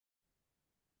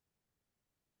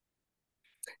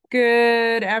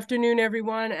Good afternoon,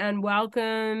 everyone, and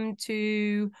welcome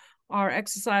to our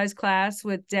exercise class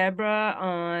with Deborah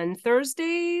on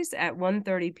Thursdays at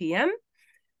 1:30 p.m.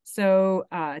 So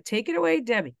take it away,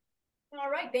 Debbie. All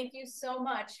right, thank you so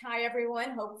much. Hi,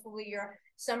 everyone. Hopefully your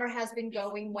summer has been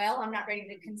going well. I'm not ready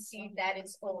to concede that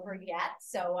it's over yet.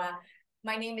 So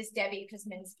my name is Debbie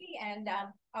Kosminski, and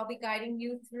I'll be guiding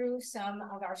you through some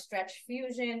of our stretch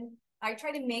fusion. I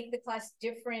try to make the class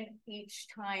different each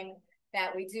time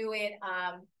that we do it.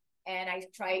 And I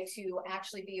try to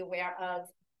actually be aware of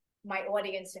my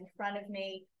audience in front of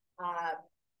me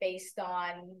based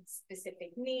on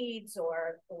specific needs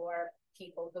or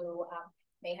people who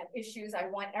may have issues. I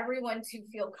want everyone to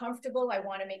feel comfortable. I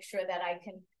want to make sure that I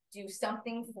can do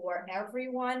something for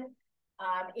everyone.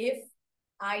 If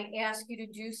I ask you to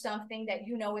do something that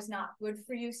you know is not good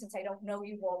for you, since I don't know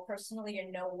you all personally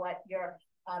and know what your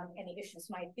any issues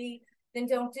might be, then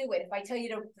don't do it. If I tell you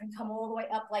to come all the way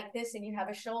up like this and you have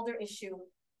a shoulder issue,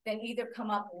 then either come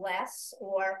up less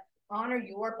or honor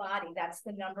your body. That's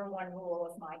the #1 rule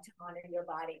of mine, to honor your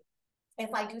body.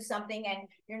 If I do something and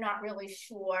you're not really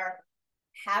sure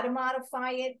how to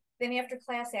modify it, then after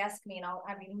class, ask me, and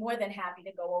I'd be more than happy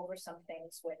to go over some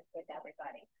things with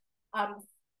everybody.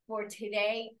 For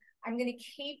today, I'm going to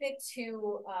keep it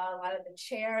to a lot of the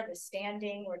chair, the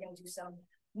standing. We're going to do some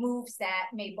moves that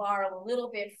may borrow a little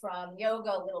bit from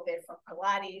yoga, a little bit from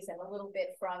Pilates, and a little bit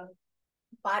from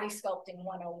Body Sculpting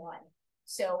 101.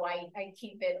 So I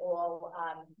keep it all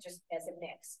just as a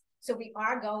mix. So we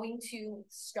are going to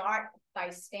start by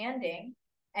standing.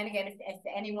 And again, if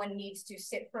anyone needs to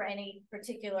sit for any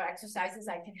particular exercises,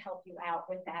 I can help you out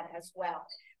with that as well.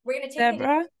 We're going to take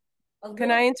Deborah,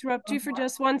 can I interrupt you for more.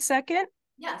 just 1 second?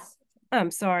 Yes. I'm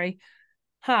sorry.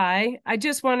 Hi, I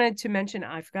just wanted to mention,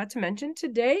 I forgot to mention,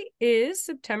 today is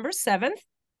September 7th,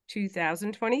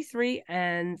 2023,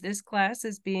 and this class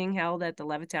is being held at the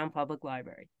Levittown Public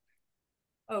Library.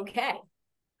 Okay.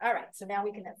 All right. So now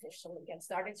we can officially get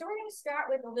started. So we're going to start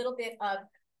with a little bit of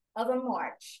a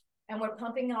march, and we're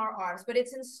pumping our arms, but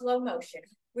it's in slow motion.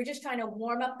 We're just trying to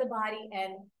warm up the body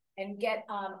and get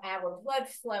our blood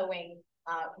flowing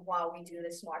while we do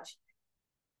this march.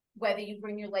 Whether you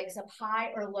bring your legs up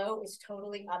high or low is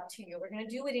totally up to you. We're going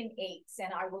to do it in 8s,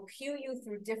 and I will cue you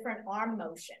through different arm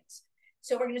motions.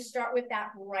 So we're going to start with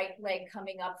that right leg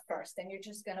coming up first, and you're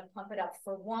just going to pump it up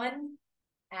for 1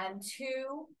 and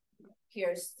 2.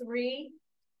 Here's 3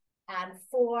 and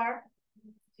 4.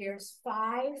 Here's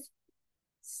 5,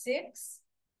 6,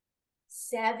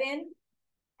 7,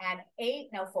 and 8.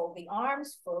 Now fold the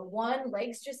arms for 1.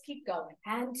 Legs just keep going.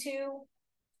 And 2,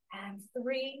 and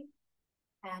 3,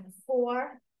 and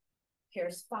 4.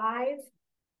 Here's 5,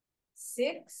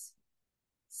 6,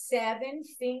 7.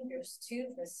 Fingers to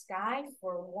the sky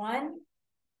for 1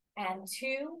 and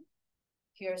 2.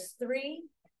 Here's 3,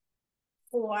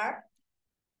 4,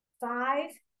 5,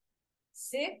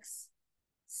 6,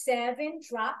 7.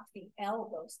 Drop the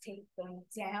elbows. Take them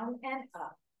down and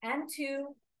up. And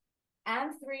 2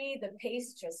 and 3. The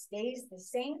pace just stays the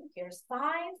same. Here's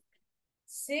 5,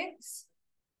 6,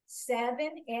 7.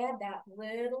 Add that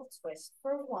little twist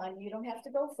for 1. You don't have to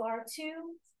go far.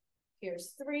 2.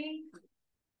 Here's 3,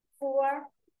 4,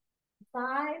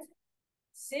 5,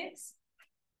 6,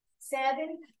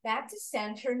 7. Back to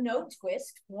center. No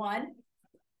twist. 1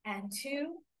 and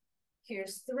 2.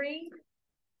 Here's 3,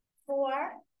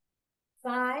 4,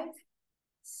 5,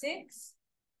 6,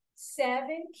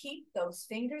 7. Keep those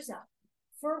fingers up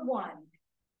for 1,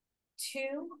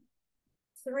 2,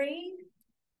 3,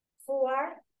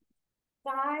 4,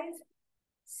 5,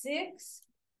 6,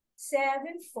 7.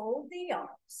 Fold the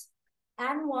arms.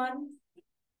 And 1,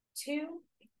 2,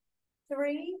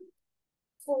 3,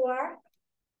 4,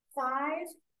 5,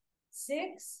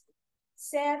 6,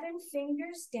 7.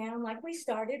 Fingers down like we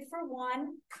started for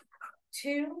 1,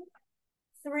 2,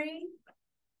 3,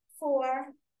 4,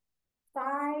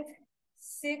 5,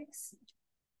 6,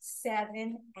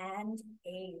 7, and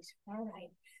 8. All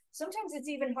right. Sometimes it's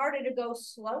even harder to go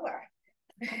slower.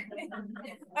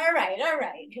 All right.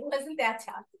 It wasn't that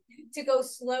tough. To go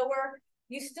slower,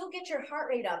 you still get your heart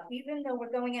rate up, even though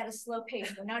we're going at a slow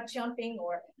pace. We're not jumping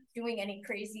or doing any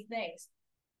crazy things.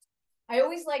 I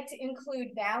always like to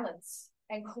include balance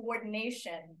and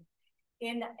coordination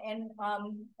in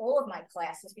all of my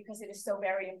classes because it is so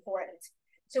very important.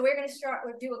 So we're going to start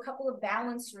with do a couple of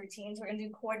balance routines. We're going to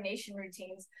do coordination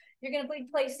routines. You're going to be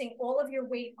placing all of your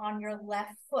weight on your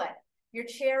left foot. Your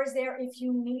chair is there if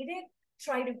you need it.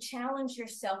 Try to challenge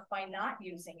yourself by not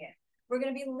using it. We're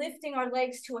going to be lifting our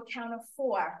legs to a count of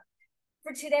 4.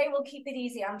 For today, we'll keep it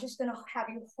easy. I'm just going to have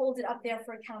you hold it up there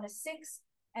for a count of 6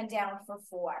 and down for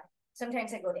 4.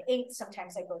 Sometimes I go to 8,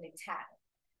 sometimes I go to 10.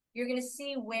 You're going to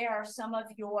see where some of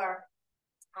your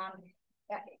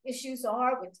issues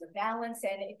are with your balance,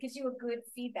 and it gives you a good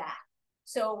feedback.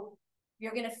 So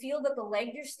you're going to feel that the leg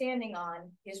you're standing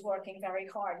on is working very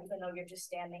hard, even though you're just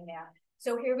standing there.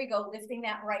 So here we go, lifting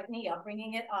that right knee up,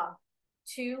 bringing it up.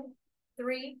 2,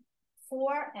 3,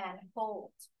 4, and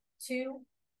hold. 2,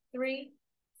 3,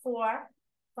 4,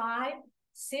 5,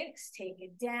 6. Take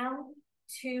it down.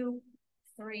 2,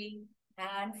 3,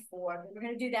 and 4. We're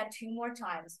going to do that 2 more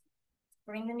times.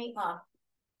 Bring the knee up.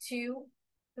 2,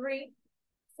 3,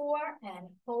 4, and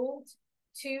hold.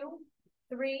 2,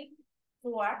 3,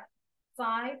 4,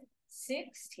 5,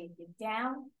 6. Take it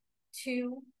down.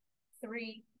 2,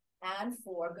 3, and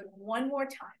 4. Good. One more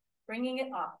time. Bringing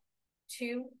it up.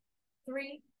 2,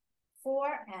 3, 4,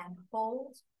 and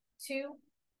hold. 2,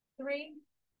 3,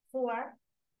 4,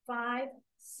 5,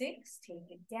 6. Take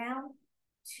it down.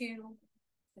 2,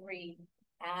 3,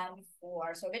 and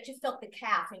 4. So I bet you felt the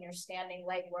calf in your standing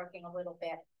leg working a little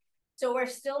bit. So we're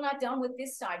still not done with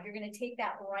this side. You're going to take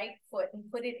that right foot and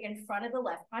put it in front of the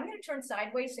left. I'm going to turn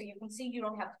sideways so you can see you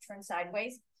don't have to turn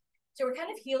sideways. So we're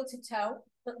kind of heel to toe,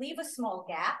 but leave a small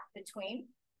gap between.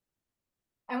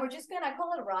 And we're just going to, I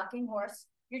call it a rocking horse.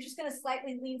 You're just going to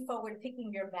slightly lean forward,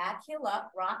 picking your back heel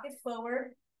up, rock it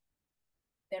forward,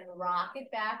 then rock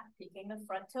it back, picking the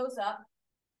front toes up,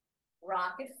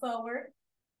 rock it forward,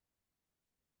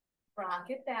 rock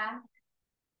it back.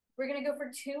 We're going to go for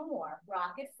 2 more.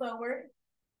 Rock it forward,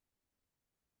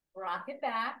 rock it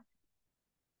back.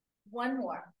 1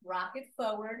 more. Rock it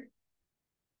forward,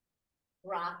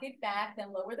 rock it back,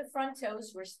 then lower the front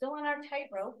toes. We're still on our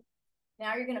tightrope.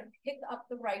 Now you're going to pick up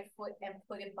the right foot and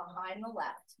put it behind the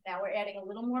left. Now we're adding a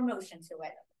little more motion to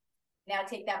it. Now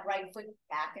take that right foot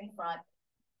back in front.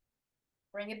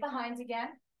 Bring it behind again.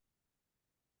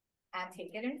 And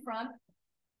take it in front.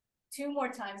 2 more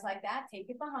times like that. Take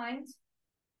it behind.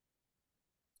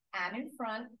 And in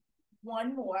front.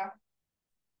 1 more.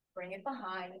 Bring it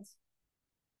behind.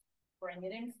 Bring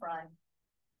it in front.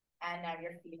 And now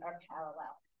your feet are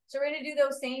parallel. So we're going to do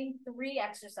those same 3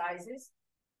 exercises.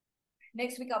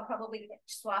 Next week, I'll probably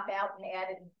swap out and add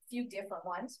a few different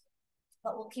ones,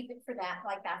 but we'll keep it for that,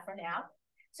 like that for now.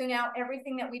 So now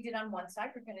everything that we did on one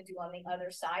side, we're going to do on the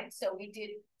other side. So we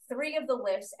did 3 of the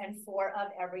lifts and 4 of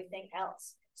everything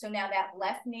else. So now that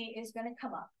left knee is going to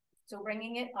come up. So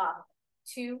bringing it up,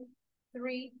 2,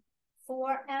 3,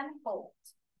 4, and hold.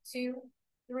 2,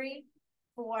 3,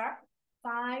 4,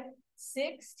 5,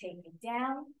 6. Take it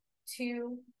down.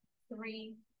 2,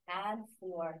 3, and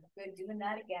 4. Good. Doing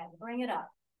that again. Bring it up.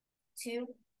 2,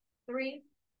 3,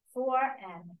 4,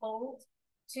 and hold.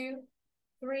 2,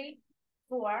 3,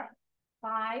 4,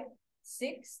 5,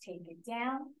 6. Take it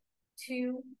down.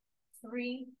 2,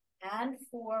 3, and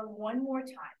 4. 1 more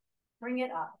time. Bring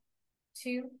it up.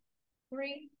 2,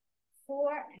 3,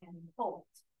 4, and hold.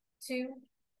 2,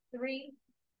 3,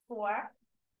 4,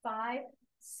 5,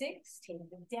 6. Take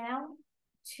it down.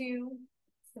 2,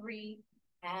 3,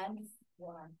 and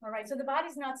 4. All right, so the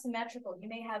body's not symmetrical. You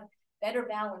may have better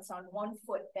balance on one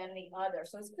foot than the other.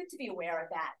 So it's good to be aware of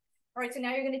that. All right, so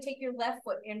now you're going to take your left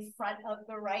foot in front of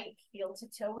the right, heel to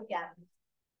toe again,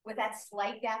 with that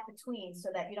slight gap between so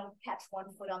that you don't catch one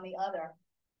foot on the other.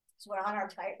 So we're on our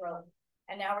tightrope.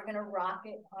 And now we're going to rock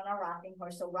it on our rocking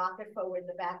horse. So rock it forward,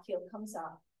 the back heel comes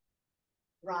up.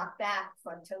 Rock back,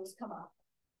 front toes come up.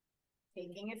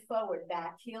 Taking it forward,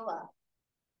 back heel up.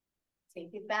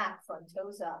 Take it back, front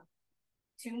toes up.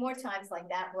 2 more times like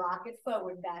that. Rock it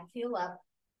forward, back heel up.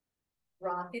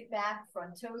 Rock it back,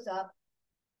 front toes up.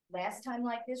 Last time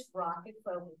like this, rock it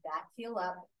forward, back heel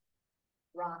up.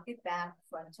 Rock it back,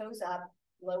 front toes up.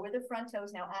 Lower the front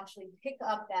toes. Now actually pick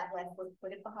up that left foot,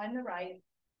 put it behind the right.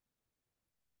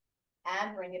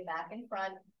 And bring it back in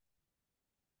front.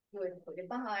 Good. Put it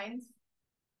behind.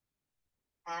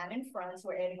 And in front. So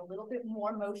we're adding a little bit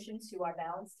more motion to our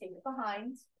balance. Take it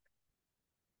behind.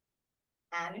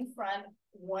 And in front.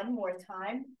 1 more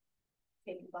time.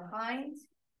 Take it behind.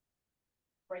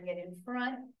 Bring it in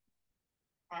front.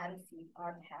 And feet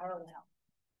are parallel.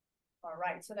 All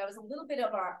right. So that was a little bit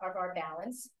of our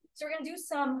balance. So we're going to do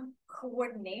some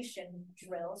coordination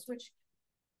drills, which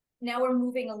now we're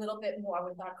moving a little bit more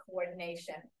with our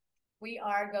coordination. We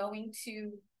are going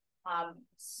to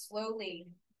slowly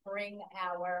bring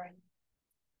our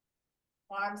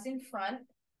arms in front.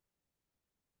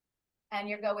 And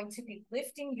you're going to be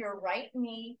lifting your right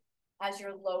knee as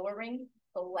you're lowering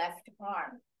the left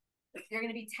arm. You're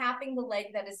going to be tapping the leg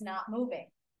that is not moving.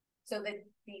 So that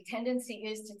the tendency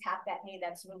is to tap that knee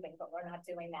that's moving, but we're not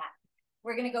doing that.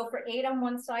 We're going to go for 8 on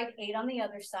one side, 8 on the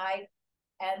other side.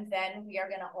 And then we are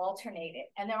going to alternate it.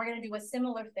 And then we're going to do a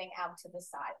similar thing out to the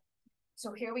side.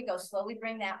 So here we go. Slowly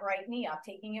bring that right knee up,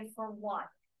 taking it for 1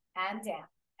 and down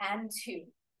and 2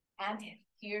 and down.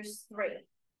 Here's 3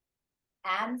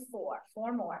 and 4.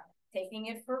 4 more. Taking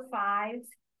it for 5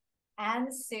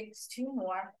 and 6. 2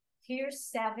 more. Here's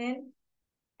 7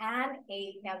 and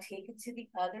 8. Now take it to the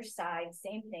other side.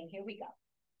 Same thing. Here we go.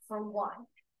 For 1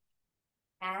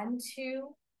 and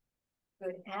 2.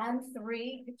 Good. And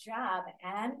 3. Good job.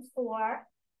 And 4.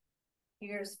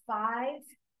 Here's 5,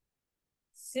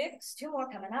 6. 2 more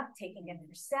coming up. Taking it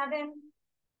for 7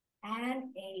 and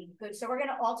 8. Good. So we're going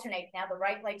to alternate. Now the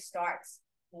right leg starts.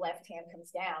 Left hand comes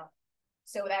down.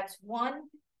 So that's 1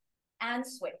 and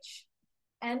switch.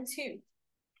 And 2.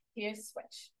 Here's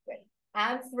switch. Good.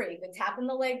 And 3. Good. Tapping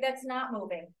the leg that's not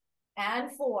moving.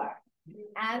 And 4.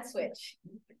 And switch.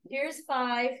 Here's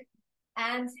 5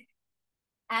 and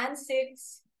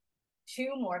 6.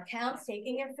 2 more counts.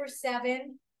 Taking it for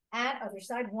 7. And other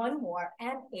side. 1 more.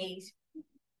 And 8.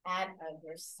 And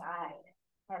other side.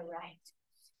 All right.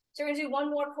 So we're going to do one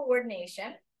more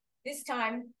coordination. This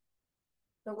time,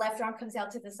 the left arm comes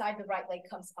out to the side. The right leg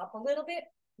comes up a little bit.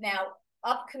 Now,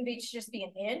 up can just be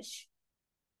an inch.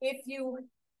 If you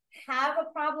have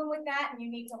a problem with that and you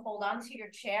need to hold on to your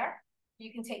chair,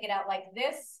 you can take it out like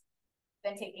this,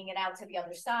 then taking it out to the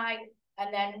other side,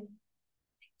 and then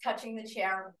touching the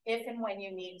chair if and when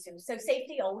you need to. So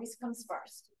safety always comes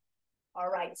first. All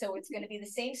right, so it's going to be the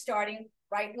same starting,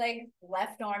 right leg,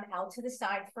 left arm out to the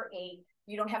side for 8.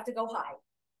 You don't have to go high.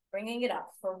 Bringing it up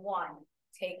for 1,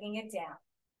 taking it down,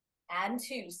 and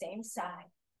 2, same side.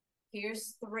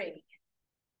 Here's 3,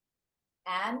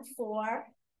 and 4.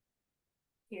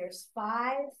 Here's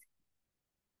 5,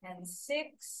 and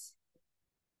 6.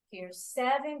 Here's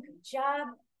 7, good job,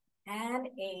 and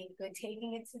 8. Good,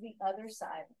 taking it to the other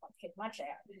side. I'll kick my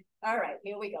chair. All right,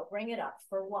 here we go. Bring it up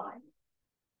for 1,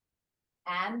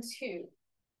 and 2.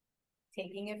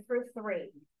 Taking it for 3,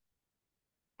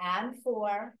 and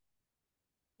 4.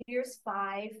 Here's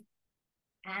 5,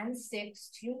 and 6.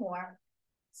 2 more.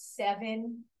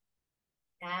 7,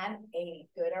 and 8.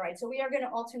 Good, all right. So we are going to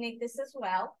alternate this as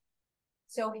well.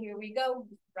 So here we go.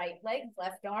 Right leg,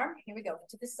 left arm. Here we go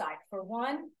to the side for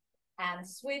 1, and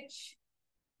switch,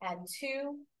 and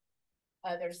 2.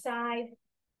 Other side.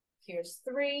 Here's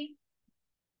 3,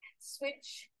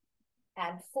 switch,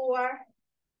 and 4.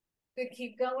 Good,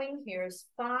 keep going. Here's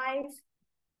 5,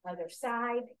 other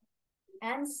side,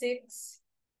 and 6.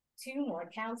 2 more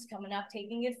counts coming up,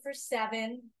 taking it for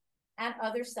 7, and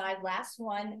other side, last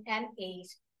one, and 8,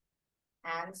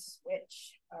 and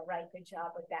switch. All right, good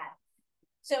job with that.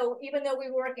 So even though we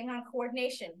were working on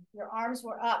coordination, your arms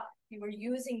were up, you were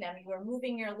using them, you were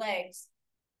moving your legs,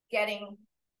 getting,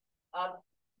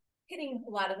 hitting a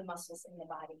lot of the muscles in the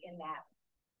body in that.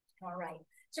 All right,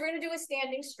 so we're gonna do a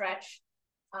standing stretch.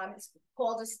 It's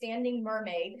called a standing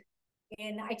mermaid.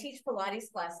 I teach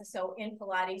Pilates classes, so in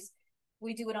Pilates,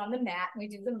 we do it on the mat, we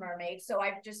do the mermaid. So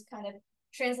I've just kind of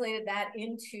translated that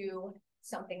into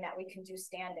something that we can do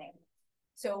standing.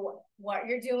 So what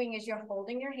you're doing is you're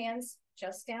holding your hands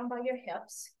just down by your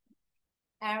hips.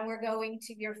 And we're going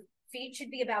to, your feet should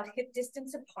be about hip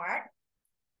distance apart.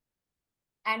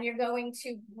 And you're going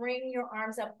to bring your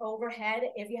arms up overhead.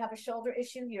 If you have a shoulder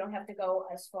issue, you don't have to go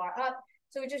as far up.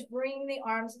 So we just bring the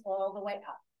arms all the way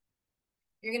up.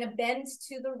 You're going to bend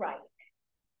to the right.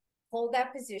 Hold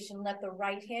that position. Let the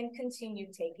right hand continue,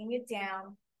 taking it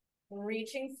down,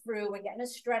 reaching through. We're getting a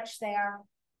stretch there,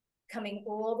 coming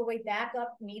all the way back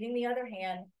up, meeting the other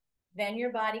hand. Then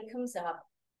your body comes up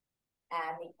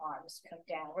and the arms come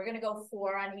down. We're going to go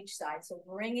 4 on each side. So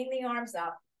bringing the arms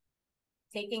up,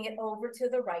 taking it over to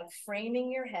the right, framing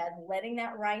your head, letting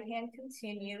that right hand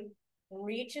continue,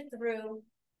 reach it through,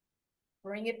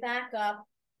 bring it back up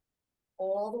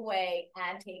all the way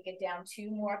and take it down. 2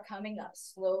 more coming up.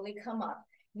 Slowly come up.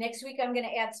 Next week, I'm going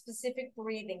to add specific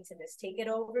breathing to this. Take it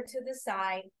over to the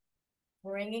side,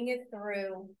 bringing it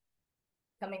through,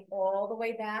 coming all the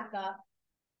way back up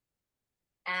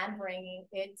and bringing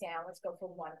it down. Let's go for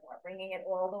 1 more. Bringing it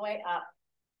all the way up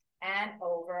and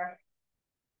over,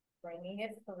 bringing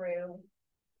it through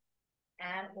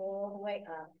and all the way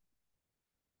up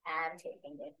and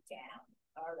taking it down.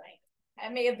 All right.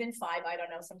 It may have been 5. I don't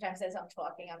know. Sometimes as I'm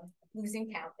talking, I'm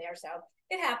losing count there. So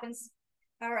it happens.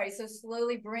 All right. So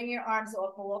slowly bring your arms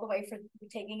up all the way for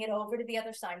taking it over to the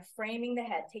other side, framing the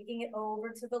head, taking it over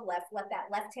to the left. Let that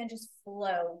left hand just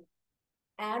flow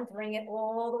and bring it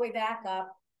all the way back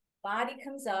up. Body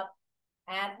comes up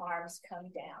and arms come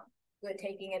down. Good.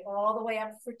 Taking it all the way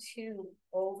up for 2,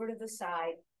 over to the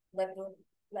side. Let the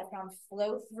left arm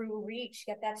flow through, reach,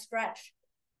 get that stretch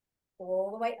all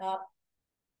the way up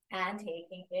and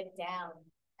taking it down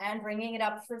and bringing it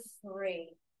up for 3.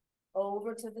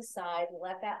 Over to the side,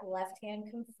 let that left hand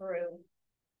come through,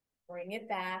 bring it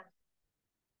back,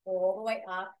 all the way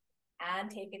up, and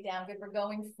take it down. Good, we're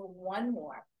going for 1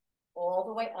 more, all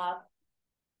the way up,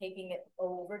 taking it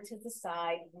over to the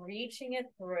side, reaching it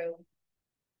through,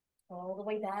 all the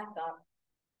way back up,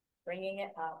 bringing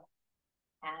it up,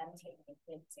 and taking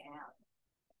it down.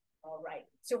 All right,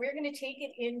 so we're gonna take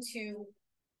it into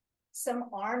some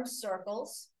arm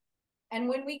circles. And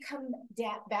when we come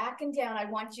back and down, I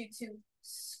want you to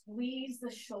squeeze the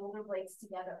shoulder blades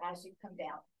together as you come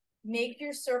down. Make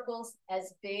your circles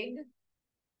as big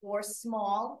or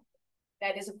small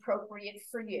that is appropriate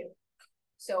for you.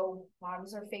 So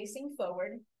arms are facing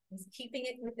forward, keeping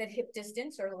it with the hip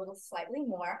distance or a little slightly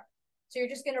more. So you're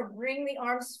just gonna bring the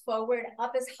arms forward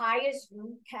up as high as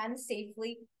you can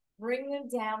safely, bring them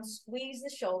down, squeeze the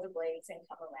shoulder blades and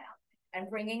come around. And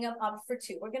bringing them up for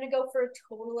 2. We're going to go for a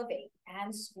total of 8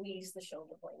 and squeeze the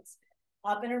shoulder blades.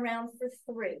 Up and around for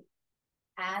 3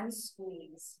 and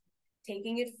squeeze.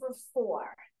 Taking it for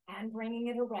 4 and bringing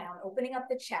it around, opening up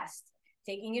the chest.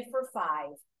 Taking it for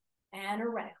 5 and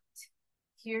around.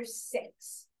 Here's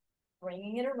 6.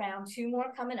 Bringing it around, 2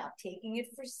 more coming up. Taking it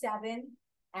for 7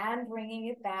 and bringing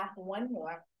it back, 1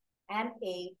 more, and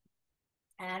 8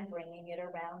 and bringing it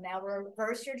around. Now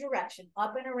reverse your direction,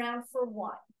 up and around for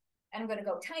 1. And I'm going to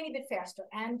go a tiny bit faster,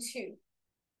 and 2,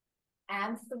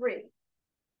 and 3,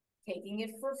 taking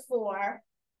it for 4,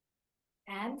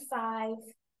 and 5,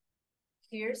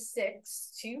 here's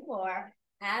 6, 2 more,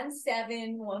 and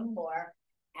 7, 1 more,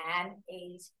 and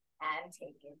 8, and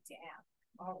take it down.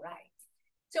 All right.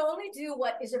 So only do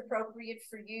what is appropriate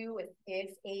for you. If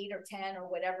 8 or 10 or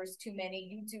whatever is too many,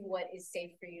 you do what is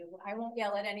safe for you. I won't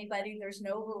yell at anybody. There's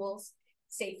no rules.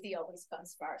 Safety always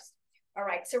comes first. All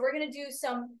right, so we're going to do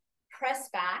some press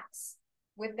backs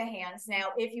with the hands. Now,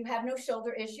 if you have no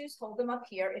shoulder issues, hold them up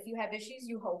here. If you have issues,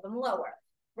 you hold them lower.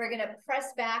 We're going to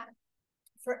press back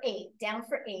for 8, down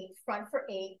for 8, front for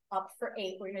 8, up for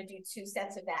 8. We're going to do 2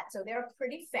 sets of that. So they're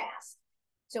pretty fast.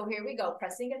 So here we go,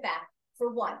 pressing it back for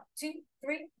 1, 2,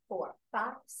 3, 4,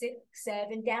 5, 6,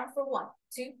 7, down for 1,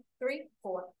 2, 3,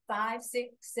 4, 5, 6,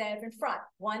 7, front,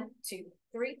 1, 2,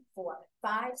 3, 4,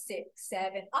 5, 6,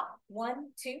 7, up, 1,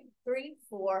 2, 3,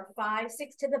 4, 5,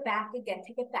 6, to the back again,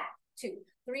 take it back, 2,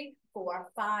 3, 4,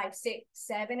 5, 6,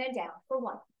 7, and down for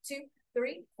 1, 2,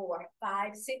 3, 4,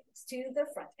 5, 6, to the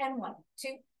front, and 1,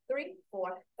 2, 3,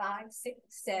 4, 5, 6,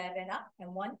 7, up,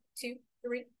 and 1, 2,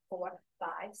 3, 4, 5,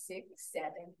 6,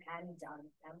 7, and done,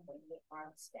 and bring the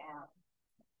arms down.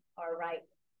 All right,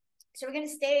 so we're going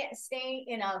to stay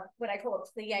in a what I call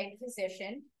a plie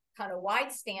position, kind of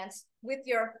wide stance with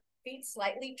your feet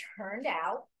slightly turned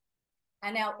out.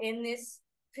 And now in this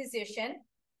position,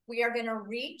 we are going to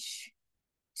reach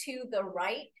to the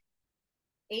right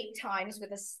 8 times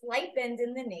with a slight bend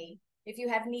in the knee. If you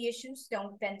have knee issues,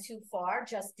 don't bend too far,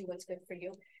 just do what's good for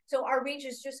you. So our reach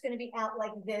is just going to be out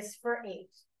like this for 8.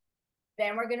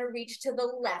 Then we're going to reach to the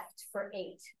left for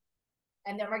 8.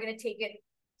 And then we're going to take it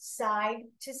side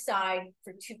to side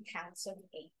for 2 counts of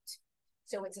 8.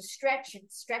 So it's a stretch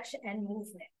and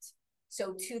movement.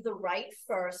 So to the right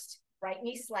first, right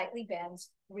knee slightly bends,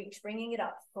 reach, bringing it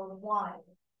up for 1,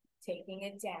 taking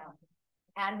it down,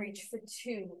 and reach for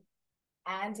 2,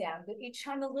 and down. But each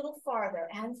time a little farther,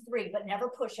 and 3, but never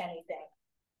push anything.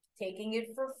 Taking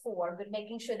it for 4, but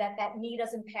making sure that that knee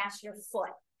doesn't pass your foot.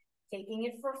 Taking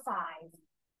it for 5,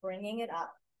 bringing it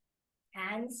up,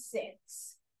 and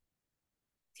 6.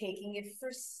 Taking it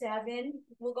for 7,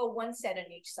 we'll go 1 set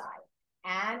on each side,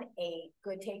 and 8,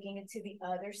 good, taking it to the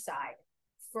other side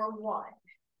for 1,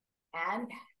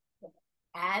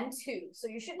 and 2. So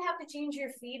you shouldn't have to change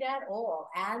your feet at all,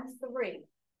 and 3,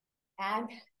 and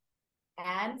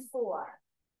 4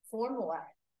 more,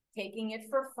 taking it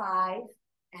for 5,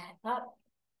 and up,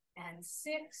 and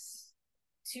 6,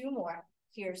 2 more,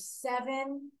 here's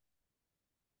 7,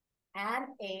 and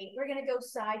 8. We're going to go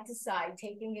side to side,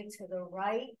 taking it to the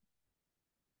right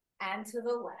and to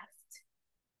the left,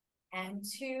 and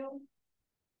 2,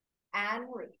 and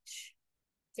reach,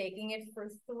 taking it for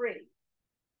 3,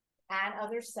 and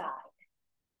other side.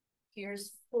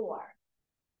 Here's 4,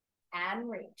 and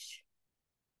reach.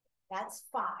 That's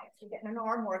 5. You're getting an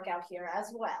arm workout here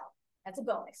as well. That's a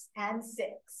bonus. And 6.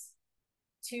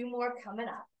 2 more coming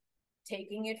up.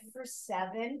 Taking it for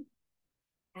 7,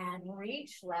 and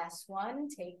reach. Last one,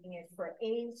 taking it for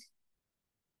 8,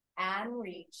 and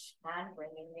reach, and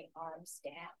bringing the arms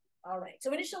down. All right,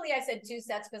 so initially I said 2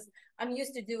 sets because I'm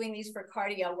used to doing these for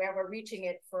cardio where we're reaching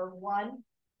it for 1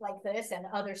 like this and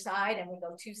other side, and we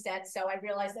go 2 sets. So I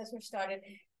realized as we started,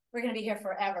 we're going to be here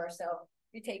forever. So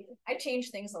I change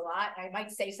things a lot. I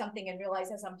might say something and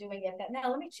realize as I'm doing it that now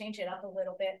let me change it up a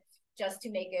little bit just to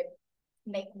make it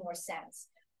make more sense.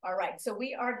 All right, so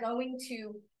we are going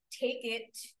to take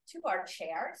it to our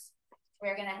chairs.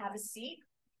 We're going to have a seat.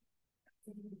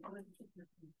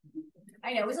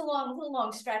 I know it was a little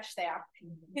long stretch there.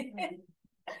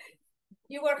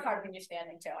 You work hard when you're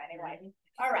standing too, anyway.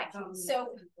 All right, so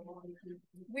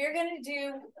we're going to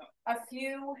do a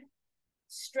few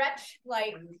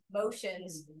stretch-like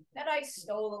motions that I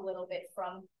stole a little bit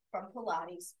from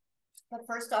Pilates. But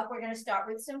first off, we're going to start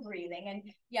with some breathing.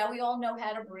 And yeah, we all know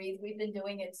how to breathe. We've been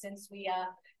doing it since we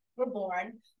were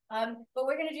born. But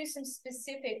we're going to do some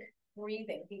specific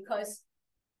breathing because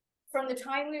from the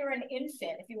time we were an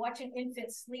infant, if you watch an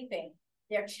infant sleeping,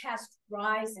 their chest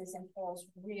rises and falls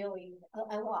really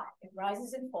a lot. It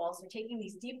rises and falls. They're taking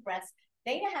these deep breaths.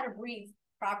 They know how to breathe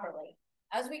properly.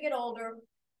 As we get older,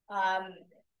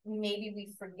 maybe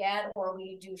we forget or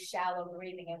we do shallow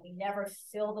breathing and we never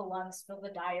fill the lungs, fill the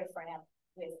diaphragm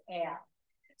with air.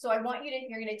 So I want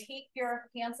you're going to take your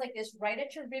hands like this right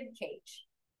at your rib cage.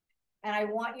 And I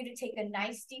want you to take a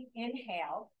nice deep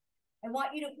inhale. I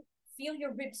want you to feel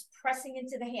your ribs pressing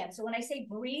into the hands. So when I say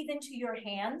breathe into your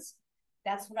hands,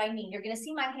 that's what I mean. You're going to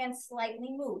see my hands slightly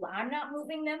move. I'm not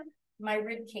moving them. My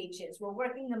rib cage is. We're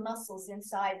working the muscles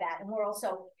inside that. And we're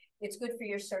also, it's good for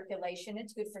your circulation.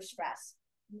 It's good for stress.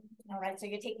 All right, so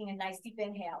you're taking a nice deep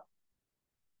inhale.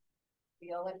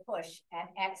 Feel it push and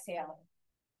exhale.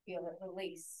 Feel it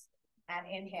release and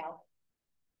inhale.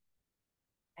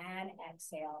 And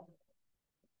exhale.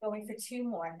 Going for 2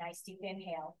 more. Nice deep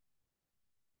inhale.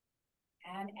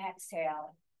 And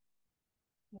exhale.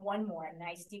 1 more.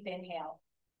 Nice deep inhale.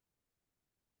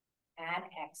 And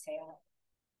exhale.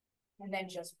 And then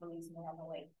just release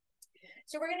normally.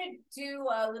 So we're going to do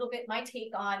a little bit, my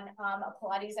take on a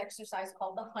Pilates exercise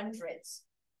called the hundreds,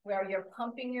 where you're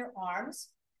pumping your arms.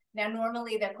 Now,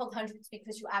 normally they're called hundreds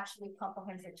because you actually pump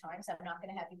 100 times. I'm not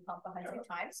going to have you pump 100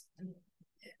 times.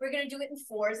 We're going to do it in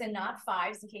 4s and not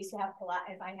 5s in case you have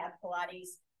if I have Pilates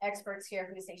experts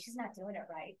here who say she's not doing it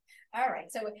right. All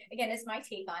right. So again, it's my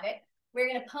take on it. We're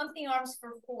going to pump the arms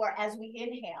for 4 as we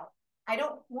inhale. I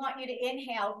don't want you to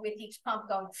inhale with each pump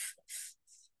going,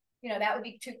 that would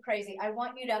be too crazy. I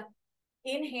want you to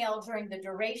inhale during the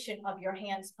duration of your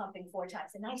hands pumping 4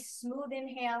 times. A nice smooth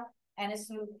inhale and a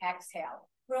smooth exhale.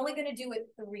 We're only going to do it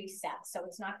 3 sets, so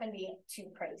it's not going to be too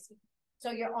crazy.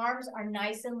 So your arms are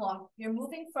nice and long. You're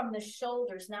moving from the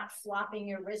shoulders, not flopping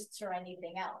your wrists or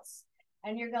anything else.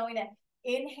 And you're going to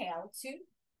inhale 2,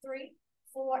 3,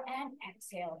 4, and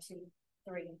exhale 2,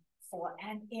 3, 4,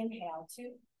 and inhale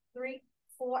 2, 3,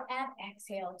 4, and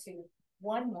exhale 2.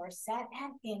 1 more set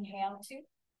and inhale 2,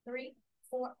 3,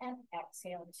 4, and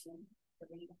exhale 2,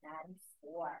 3, and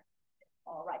 4.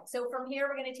 All right. So from here,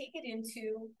 we're going to take it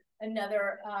into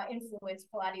another influence,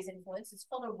 Pilates influence. It's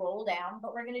called a roll down,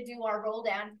 but we're going to do our roll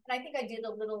down. And I think I did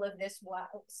a little of this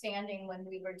standing when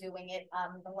we were doing it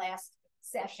the last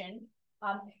session.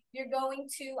 You're going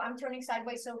to, I'm turning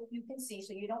sideways so you can see,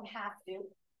 so you don't have to.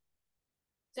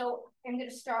 So I'm going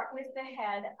to start with the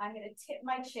head. I'm going to tip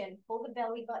my chin, pull the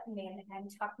belly button in,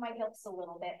 and tuck my hips a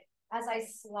little bit as I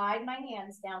slide my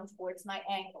hands down towards my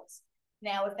ankles.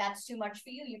 Now, if that's too much for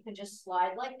you, you can just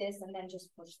slide like this and then just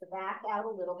push the back out a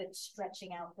little bit, stretching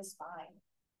out the spine.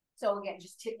 So again,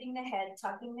 just tipping the head,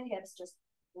 tucking the hips, just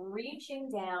reaching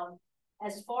down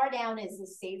as far down as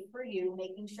is safe for you,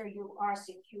 making sure you are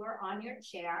secure on your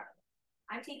chair.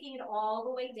 I'm taking it all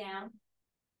the way down.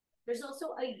 There's also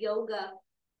a yoga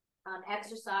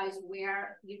exercise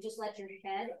where you just let your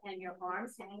head and your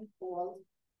arms hang called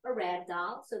a rag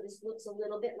doll. So this looks a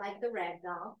little bit like the rag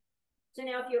doll. So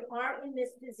now if you aren't in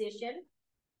this position,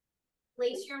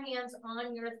 place your hands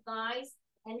on your thighs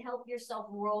and help yourself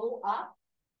roll up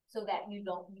so that you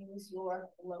don't use your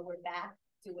lower back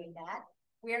doing that.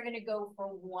 We're going to go for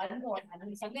 1 more.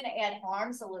 So I'm going to add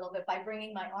arms a little bit by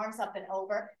bringing my arms up and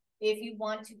over. If you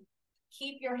want to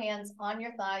keep your hands on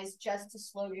your thighs just to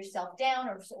slow yourself down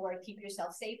or keep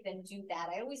yourself safe, then do that.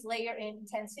 I always layer in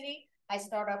intensity. I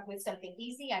start off with something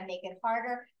easy. I make it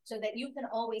harder so that you can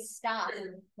always stop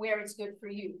where it's good for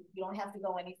you. You don't have to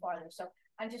go any farther. So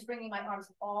I'm just bringing my arms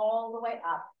all the way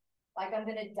up, like I'm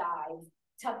going to dive,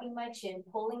 tucking my chin,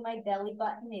 pulling my belly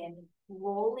button in,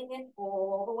 rolling it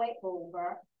all the way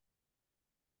over.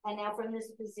 And now from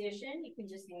this position, you can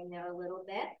just hang there a little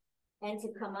bit. And to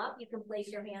come up, you can place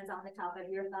your hands on the top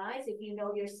of your thighs. If you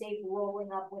know you're safe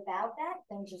rolling up without that,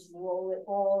 then just roll it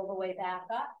all the way back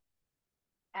up.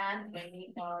 And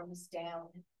bring the arms down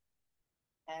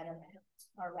and around.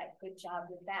 All right, good job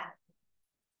with that.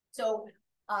 So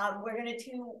We're going to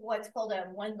do what's called a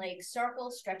one-leg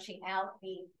circle, stretching out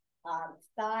the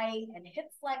thigh and hip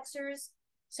flexors.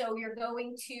 So you're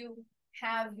going to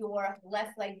have your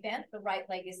left leg bent, the right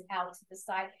leg is out to the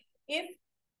side. If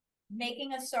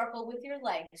making a circle with your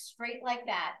leg straight like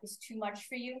that is too much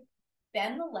for you,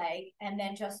 bend the leg and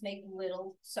then just make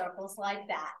little circles like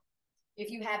that. If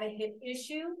you have a hip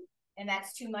issue and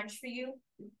that's too much for you,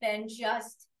 then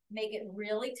just make it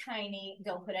really tiny.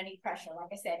 Don't put any pressure.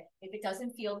 Like I said, if it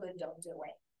doesn't feel good, don't do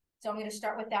it. So I'm going to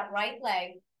start with that right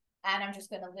leg, and I'm just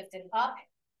going to lift it up,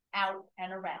 out,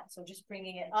 and around. So just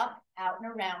bringing it up, out,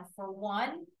 and around for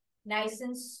 1, nice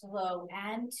and slow,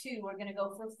 and 2. We're going to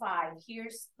go for 5.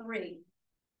 Here's 3,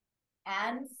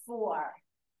 and 4,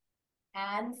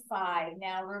 and 5.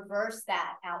 Now reverse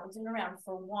that, outwards and around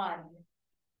for 1,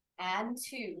 and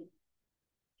 2.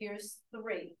 Here's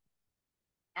 3,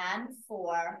 and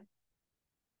 4,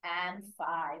 and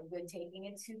 5. Good, taking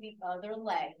it to the other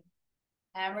leg.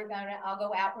 And I'll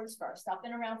go outwards first, up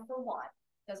and around for 1.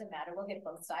 Doesn't matter, we'll hit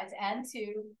both sides. And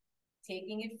 2,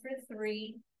 taking it for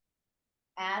 3,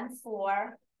 and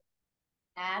 4,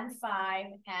 and 5,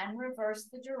 and reverse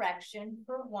the direction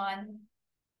for 1,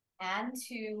 and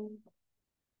 2,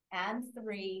 and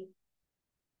 3,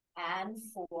 and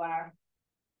 4,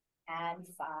 and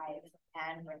 5,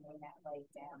 and bringing that leg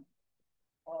down.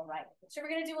 All right, so we're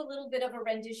going to do a little bit of a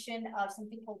rendition of some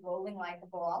people rolling like a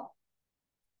ball.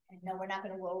 And no, we're not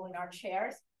going to roll in our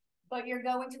chairs, but you're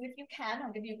going to, if you can,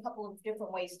 I'll give you a couple of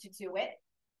different ways to do it.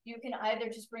 You can either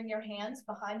just bring your hands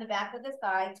behind the back of the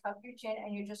thigh, tuck your chin,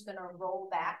 and you're just going to roll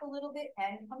back a little bit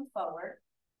and come forward.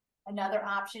 Another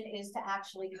option is to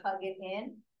actually hug it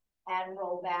in and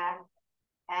roll back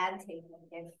and take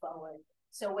it forward.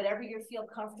 So whatever you feel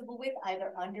comfortable with,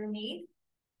 either underneath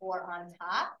or on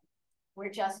top. We're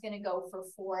just going to go for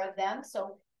 4 of them.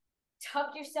 So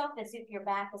tuck yourself as if your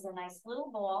back is a nice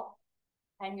little ball,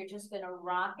 and you're just going to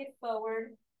rock it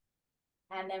forward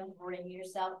and then bring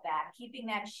yourself back, keeping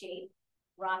that shape,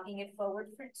 rocking it forward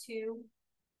for 2,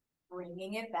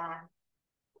 bringing it back,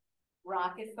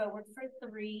 rock it forward for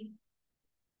 3,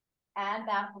 and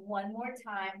back 1 more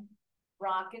time,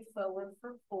 rock it forward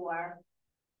for 4,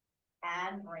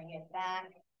 and bring it back.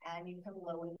 And you can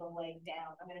lower the leg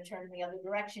down. I'm going to turn in the other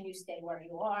direction. You stay where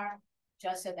you are,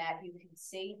 just so that you can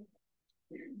see.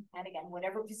 And again,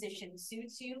 whatever position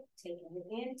suits you, taking it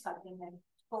in, tucking and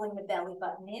pulling the belly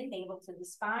button in, navel to the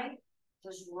spine,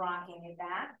 just rocking it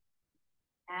back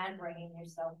and bringing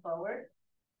yourself forward.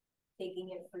 Taking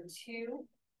it for 2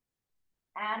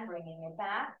 and bringing it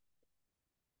back.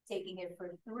 Taking it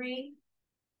for 3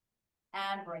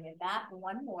 and bring it back.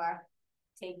 1 more.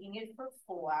 Taking it for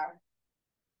 4.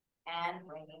 And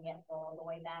bringing it all the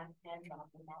way back and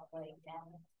dropping that leg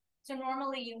down. So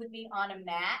normally you would be on a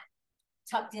mat,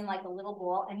 tucked in like a little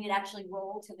ball, and you'd actually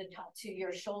roll to the top, to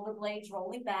your shoulder blades,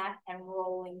 rolling back and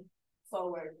rolling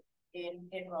forward in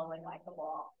rolling like a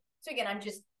ball. So again, I'm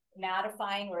just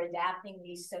modifying or adapting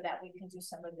these so that we can do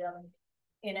some of them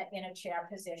in a chair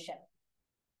position.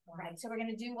 All right, so we're going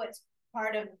to do what's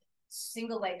part of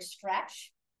single leg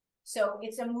stretch. So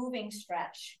it's a moving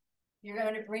stretch. You're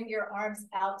going to bring your arms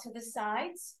out to the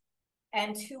sides,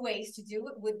 and 2 ways to do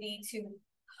it would be to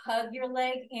hug your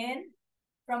leg in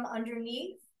from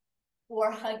underneath, or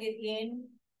hug it in,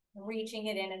 reaching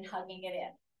it in and hugging it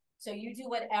in. So you do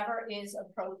whatever is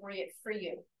appropriate for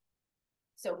you.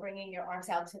 So bringing your arms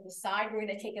out to the side, we're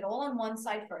going to take it all on one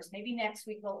side first. Maybe next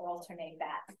week we'll alternate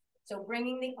that. So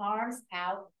bringing the arms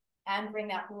out and bring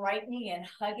that right knee in,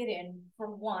 hug it in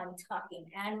for 1, tucking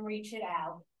and reach it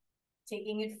out.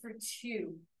 Taking it for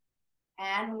 2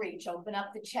 and reach, open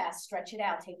up the chest, stretch it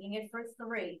out, taking it for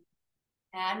 3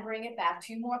 and bring it back.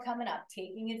 2 more coming up,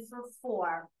 taking it for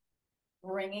 4,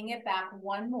 bringing it back.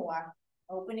 1 more,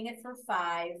 opening it for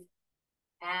 5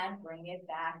 and bring it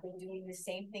back. We're doing the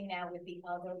same thing now with the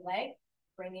other leg,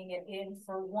 bringing it in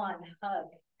for 1, hug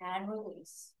and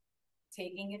release,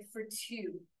 taking it for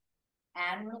 2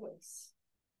 and release.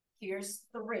 Here's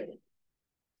 3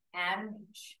 and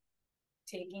reach.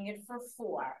 Taking it for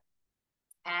 4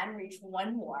 and reach.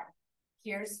 1 more.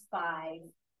 Here's 5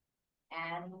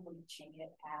 and reaching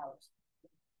it out.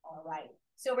 All right.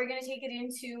 So we're going to take it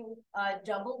into a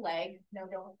double leg. No,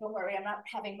 don't worry. I'm not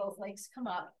having both legs come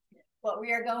up, but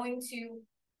we are going to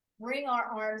bring our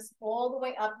arms all the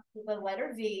way up to the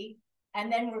letter V,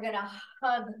 and then we're going to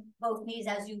hug both knees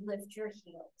as you lift your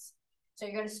heels. So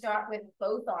you're going to start with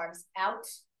both arms out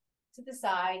to the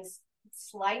sides,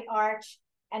 slight arch.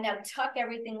 And now tuck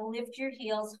everything, lift your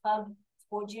heels, hug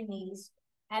towards your knees.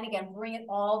 And again, bring it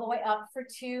all the way up for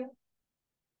 2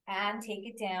 and take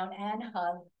it down and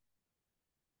hug.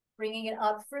 Bringing it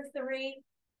up for 3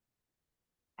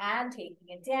 and taking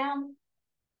it down.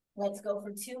 Let's go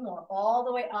for 2 more, all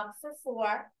the way up for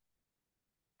 4,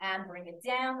 and bring it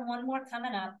down. 1 more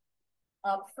coming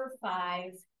up for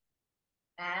 5,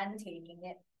 and taking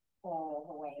it all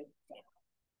the way down.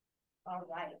 All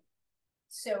right.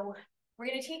 So we're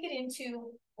going to take it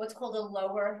into what's called a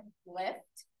lower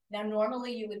lift. Now,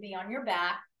 normally you would be on your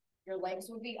back, your legs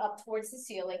would be up towards the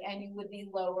ceiling, and you would be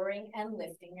lowering and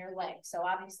lifting your legs. So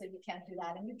obviously we can't do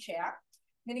that in your chair.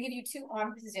 I'm going to give you 2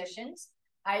 arm positions,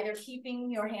 either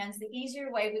keeping your hands, the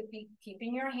easier way would be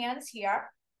keeping your hands here.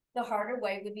 The harder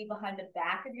way would be behind the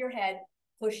back of your head,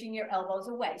 pushing your elbows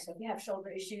away. So if you have shoulder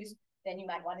issues, then you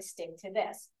might want to stick to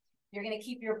this. You're going to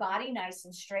keep your body nice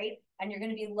and straight, and you're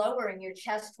going to be lowering your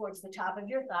chest towards the top of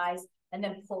your thighs and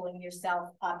then pulling yourself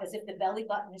up as if the belly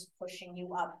button is pushing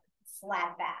you up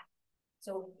flat back.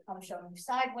 So I'm showing you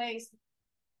sideways.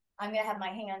 I'm going to have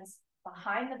my hands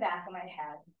behind the back of my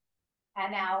head.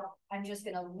 And now I'm just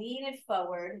going to lean it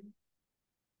forward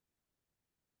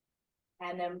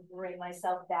and then bring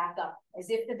myself back up as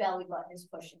if the belly button is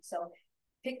pushing. So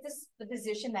pick the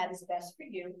position that is best for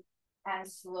you and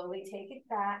slowly take it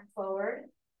back forward.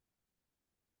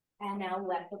 And now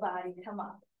let the body come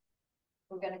up.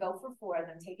 We're going to go for 4,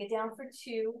 then take it down for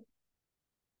 2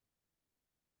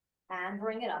 and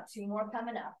bring it up. 2 more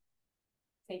coming up.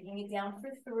 Taking it down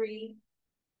for 3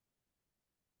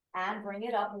 and bring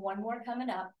it up. 1 more coming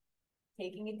up.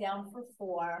 Taking it down for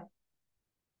 4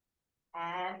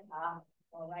 and up.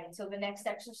 All right, so the next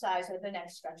exercise or the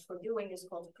next stretch we're doing is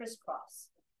called crisscross.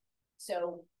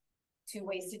 So 2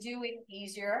 ways to do it,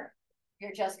 easier.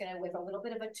 You're just gonna, with a little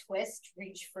bit of a twist,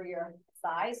 reach for your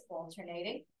thighs,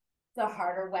 alternating. The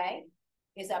harder way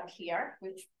is up here,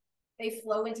 which they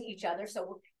flow into each other.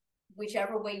 So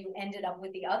whichever way you ended up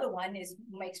with the other one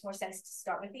makes more sense to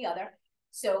start with the other.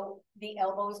 So the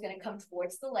elbow is gonna come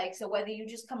towards the leg. So whether you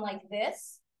just come like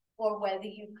this or whether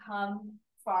you come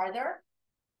farther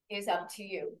is up to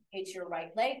you. It's your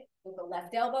right leg with the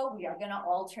left elbow. We are gonna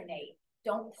alternate.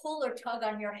 Don't pull or tug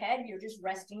on your head. You're just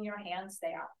resting your hands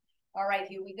there. All right,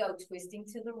 here we go. Twisting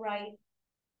to the right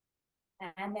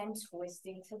and then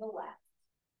twisting to the left.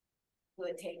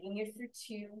 Good, taking it for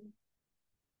 2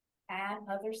 and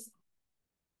other side.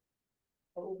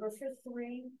 Over for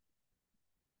 3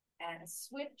 and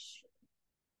switch.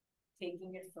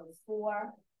 Taking it for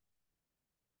 4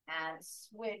 and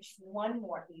switch. 1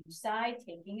 more each side,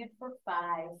 taking it for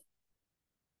 5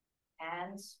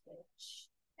 and switch.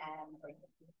 And bring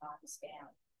the arms down.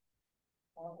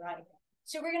 All right.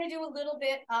 So we're going to do a little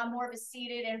bit more of a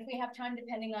seated, and if we have time,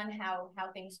 depending on how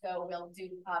things go, we'll do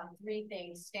 3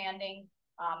 things: standing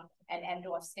and end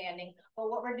off standing.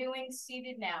 But what we're doing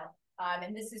seated now,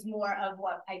 and this is more of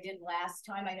what I did last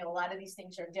time. I know a lot of these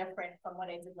things are different from what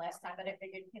I did last time, but I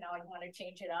figured, I want to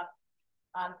change it up.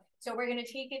 So we're going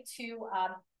to take it to a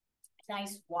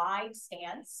nice wide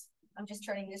stance. I'm just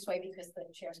turning this way because the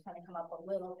chairs kind of come up a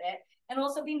little bit. And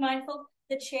also be mindful,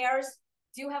 the chairs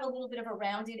do have a little bit of a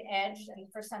rounded edge. And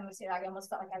the first time I see it, I almost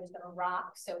felt like I was going to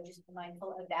rock. So just be mindful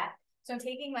of that. So I'm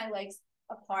taking my legs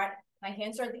apart. My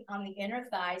hands are on the inner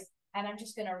thighs. And I'm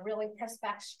just going to really press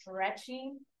back,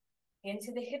 stretching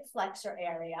into the hip flexor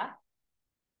area.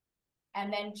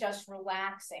 And then just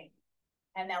relaxing.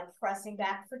 And now pressing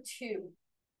back for 2.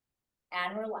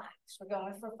 And relax. We're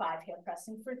going for 5 here.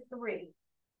 Pressing for 3.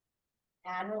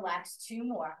 And relax. 2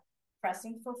 more.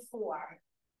 Pressing for 4.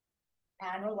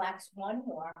 And relax. 1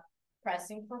 more.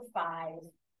 Pressing for 5.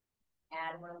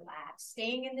 And relax.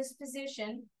 Staying in this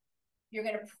position, you're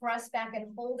going to press back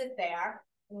and hold it there,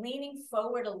 leaning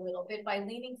forward a little bit. By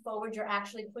leaning forward, you're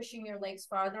actually pushing your legs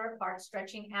farther apart,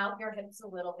 stretching out your hips a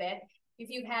little bit. If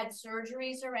you've had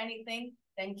surgeries or anything,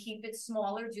 then keep it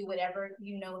smaller. Do whatever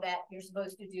you know that you're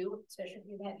supposed to do, especially if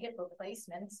you've had hip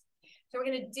replacements. So we're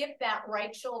going to dip that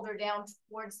right shoulder down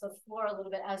towards the floor a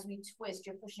little bit as we twist.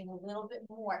 You're pushing a little bit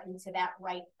more into that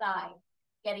right thigh,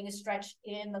 getting a stretch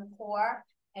in the core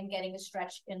and getting a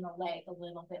stretch in the leg a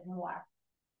little bit more.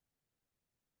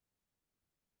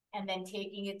 And then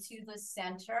taking it to the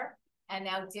center. And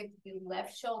now dip the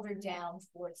left shoulder down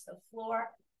towards the floor,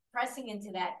 pressing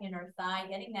into that inner thigh,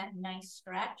 getting that nice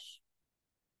stretch.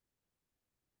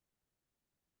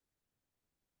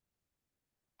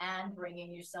 And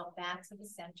bringing yourself back to the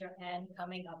center and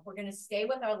coming up. We're going to stay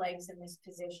with our legs in this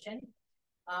position.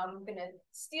 I'm going to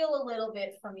steal a little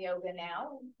bit from yoga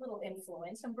now, a little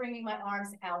influence. I'm bringing my arms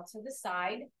out to the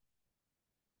side.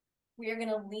 We are going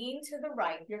to lean to the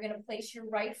right. You're going to place your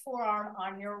right forearm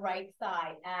on your right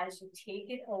thigh as you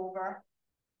take it over.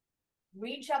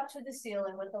 Reach up to the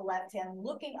ceiling with the left hand,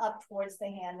 looking up towards the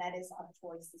hand that is up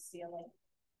towards the ceiling.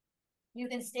 You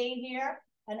can stay here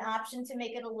An option to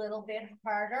make it a little bit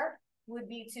harder would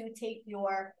be to take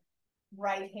your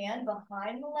right hand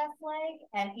behind the left leg,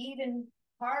 and even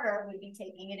harder would be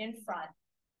taking it in front.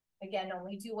 Again,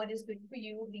 only do what is good for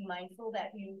you. Be mindful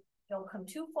that you don't come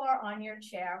too far on your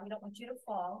chair. We don't want you to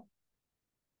fall.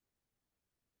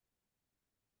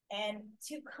 And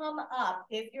to come up,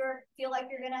 if you feel like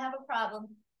you're going to have a problem,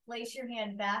 place your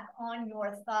hand back on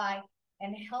your thigh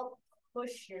and help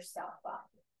push yourself up.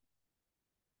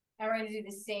 And we're going to do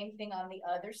the same thing on the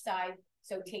other side.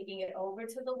 So taking it over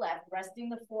to the left, resting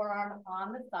the forearm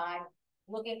on the thigh,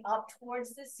 looking up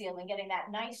towards the ceiling, getting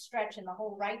that nice stretch in the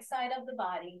whole right side of the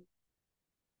body.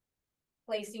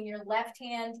 Placing your left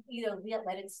hand, either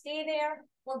let it stay there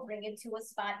or bring it to a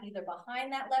spot either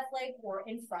behind that left leg or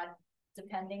in front,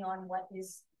 depending on what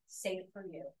is safe for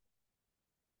you.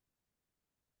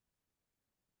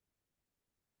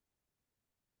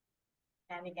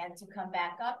 And again, to come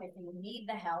back up, if you need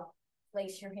the help,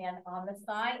 place your hand on the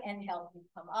thigh and help you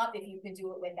come up. If you can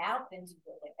do it without, then do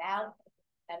it without.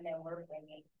 And then we're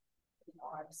bringing the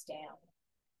arms down.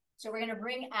 So we're going to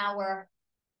bring our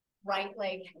right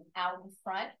leg out in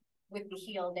front with the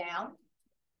heel down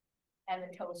and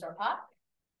the toes are up.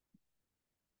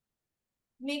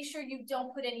 Make sure you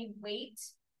don't put any weight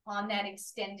on that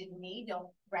extended knee. Don't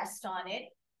rest on it.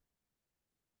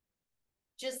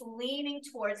 Just leaning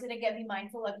towards it. Again, be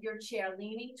mindful of your chair,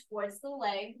 leaning towards the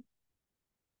leg.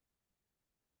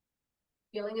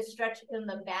 Feeling a stretch in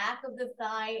the back of the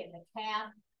thigh and the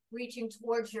calf, reaching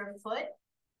towards your foot.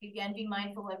 Again, be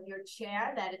mindful of your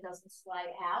chair, that it doesn't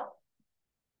slide out.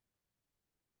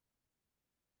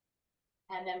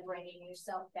 And then bringing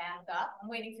yourself back up. I'm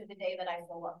waiting for the day that I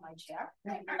roll up my chair.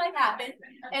 It might happen,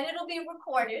 and it'll be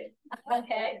recorded.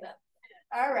 Okay.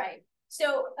 All right.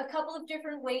 So a couple of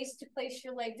different ways to place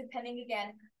your leg, depending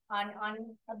again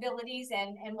on abilities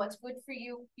and what's good for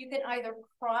you. You can either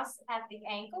cross at the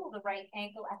ankle, the right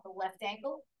ankle at the left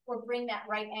ankle, or bring that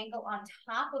right ankle on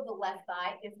top of the left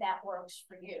thigh if that works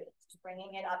for you. Just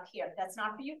bringing it up here. If that's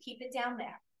not for you, keep it down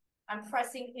there. I'm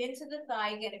pressing into the thigh.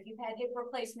 Again, if you've had hip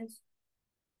replacements,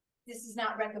 this is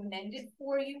not recommended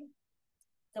for you.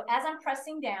 So as I'm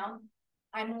pressing down,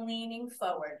 I'm leaning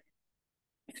forward.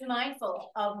 Be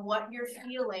mindful of what you're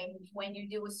feeling when you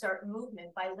do a certain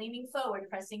movement. By leaning forward,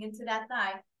 pressing into that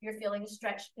thigh, you're feeling a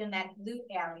stretch in that glute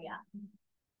area.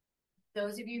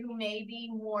 Those of you who may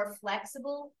be more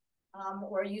flexible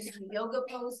or using yoga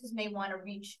poses may want to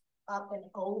reach up and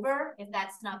over. If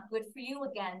that's not good for you,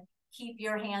 again, keep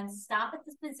your hands, stop at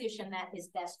the position that is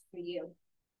best for you.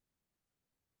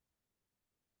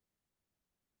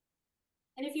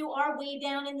 And if you are way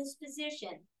down in this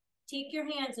position, take your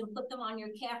hands and put them on your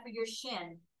calf or your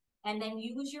shin, and then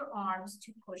use your arms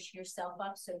to push yourself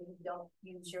up so you don't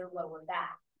use your lower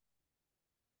back.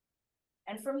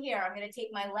 And from here, I'm going to take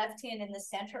my left hand in the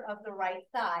center of the right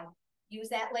thigh. Use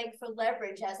that leg for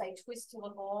leverage as I twist to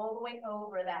look all the way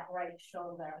over that right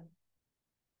shoulder.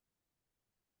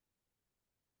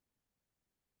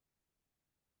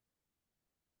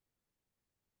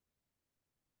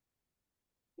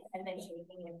 And then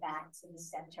taking it back to the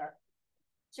center.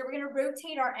 So we're going to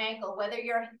rotate our ankle, whether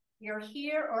you're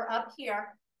here or up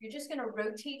here, you're just going to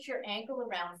rotate your ankle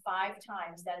around 5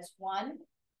 times. That's 1,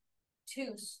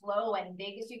 2, slow and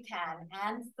big as you can,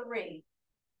 and 3.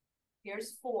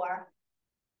 Here's 4,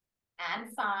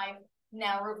 and 5.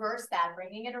 Now reverse that,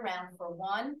 bringing it around for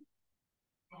 1,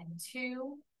 and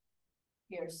 2.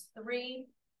 Here's 3,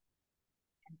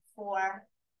 and 4,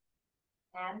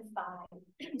 and 5,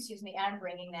 excuse me, and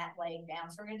bringing that leg down.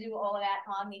 So we're going to do all of that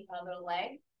on the other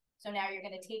leg. So now you're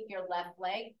going to take your left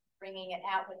leg, bringing it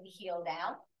out with the heel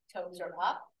down, toes are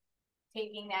up,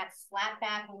 taking that flat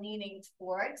back, leaning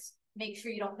towards. Make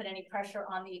sure you don't put any pressure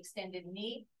on the extended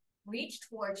knee. Reach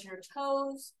towards your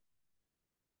toes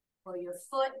or your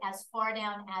foot as far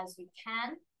down as you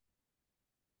can.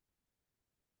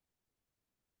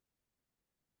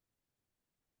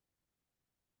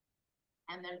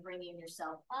 And then bringing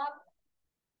yourself up,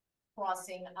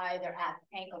 crossing either at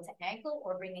ankle to ankle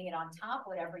or bringing it on top,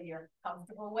 whatever you're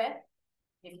comfortable with.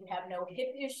 If you have no hip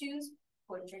issues,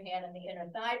 put your hand on the inner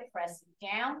thigh, press it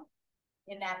down.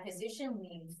 In that position,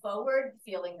 lean forward,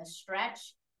 feeling the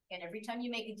stretch. And every time you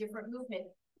make a different movement,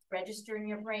 register in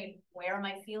your brain, where am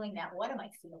I feeling that? What am I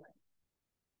feeling?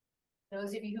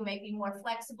 Those of you who may be more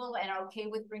flexible and are okay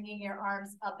with bringing your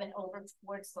arms up and over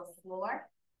towards the floor,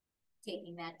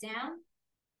 taking that down.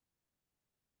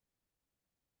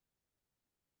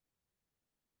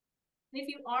 If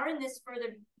you are in this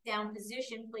further down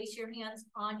position, place your hands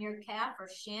on your calf or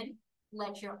shin.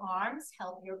 Let your arms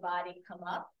help your body come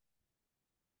up.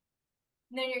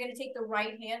 And then you're going to take the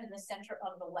right hand in the center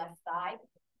of the left thigh,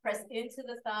 press into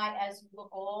the thigh as you look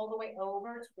all the way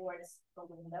over towards the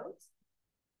windows.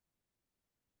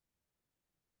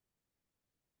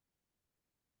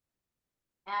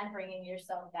 And bringing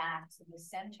yourself back to the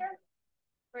center.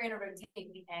 We're going to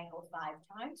rotate the ankle 5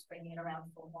 times, bringing it around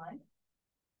for 1,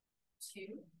 2,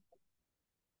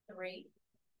 3,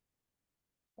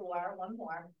 4, one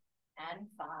more, and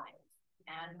 5,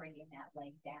 and bringing that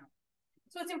leg down.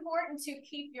 So it's important to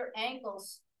keep your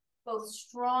ankles both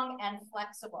strong and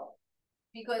flexible,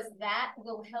 because that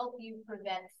will help you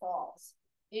prevent falls.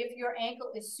 If your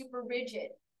ankle is super rigid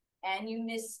and you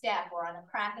misstep or on a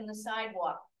crack in the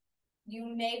sidewalk, you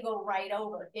may go right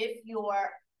over. If your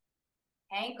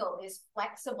ankle is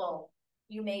flexible,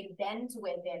 you may bend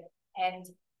with it and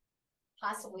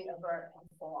possibly avert and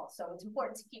fall. So it's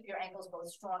important to keep your ankles both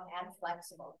strong and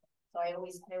flexible. So I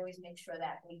always make sure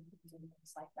that we do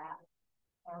things like that.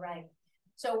 All right.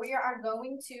 So we are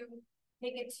going to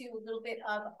take it to a little bit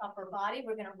of upper body.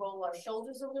 We're going to roll our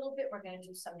shoulders a little bit. We're going to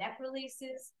do some neck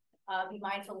releases. Be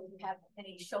mindful if you have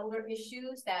any shoulder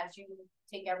issues that you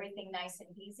take everything nice and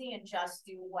easy and just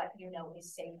do what you know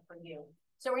is safe for you.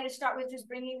 So we're going to start with just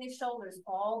bringing the shoulders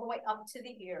all the way up to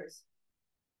the ears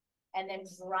and then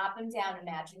drop them down.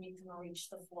 Imagine you can reach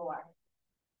the floor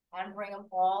and bring them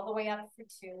all the way up for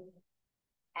 2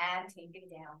 and take it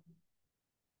down.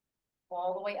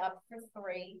 All the way up for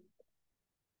 3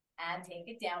 and take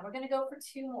it down. We're going to go for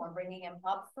 2 more, bringing them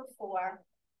up for 4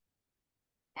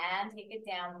 and take it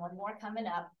down. 1 more coming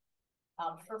up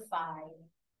for 5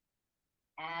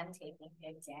 and taking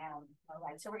it down. All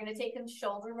right, so we're going to take them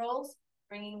shoulder rolls,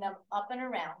 bringing them up and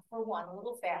around for 1, a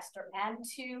little faster, and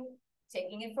 2,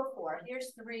 taking it for 4.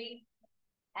 Here's 3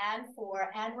 and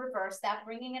 4, and reverse that,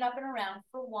 bringing it up and around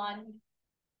for 1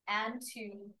 and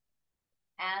 2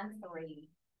 and 3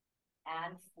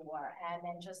 and 4, and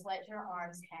then just let your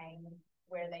arms hang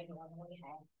where they normally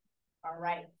hang. All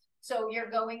right, so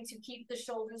you're going to keep the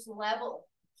shoulders level,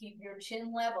 keep your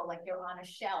chin level like you're on a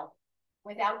shelf.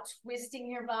 Without twisting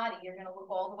your body, you're going to look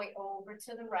all the way over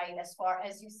to the right as far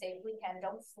as you safely can.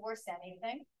 Don't force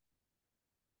anything.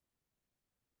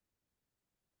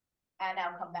 And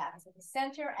now come back to the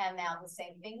center, and now the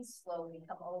same thing, slowly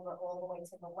come over all the way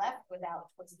to the left without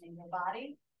twisting your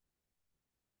body.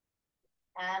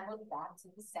 And look back to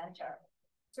the center.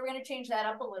 So we're going to change that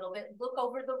up a little bit. Look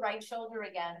over the right shoulder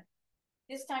again.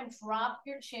 This time, drop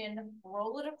your chin,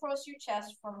 roll it across your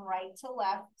chest from right to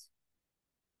left,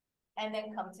 and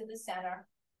then come to the center.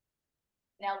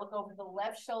 Now look over the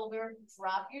left shoulder,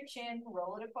 drop your chin,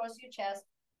 roll it across your chest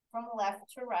from left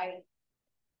to right,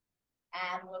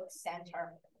 and look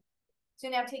center. So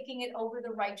now taking it over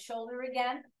the right shoulder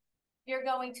again, you're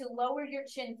going to lower your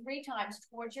chin 3 times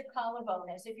towards your collarbone,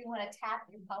 as if you want to tap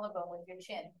your collarbone with your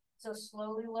chin. So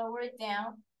slowly lower it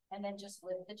down, and then just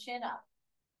lift the chin up.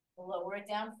 Lower it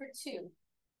down for 2,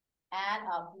 and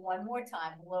up 1 more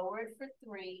time. Lower it for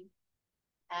 3,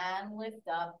 and lift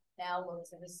up. Now look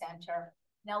to the center.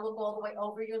 Now look all the way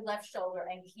over your left shoulder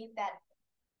and keep that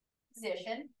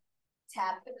position.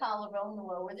 Tap the collarbone,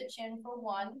 lower the chin for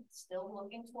 1, still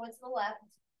looking towards the left.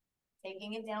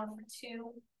 Taking it down for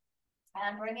 2,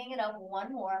 and bringing it up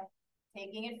 1 more.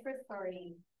 Taking it for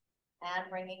 3, and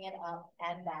bringing it up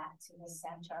and back to the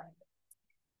center.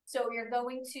 So you're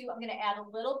going to, I'm going to add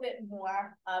a little bit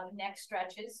more of neck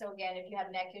stretches. So again, if you have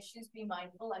neck issues, be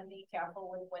mindful and be careful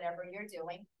with whatever you're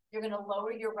doing. You're going to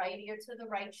lower your right ear to the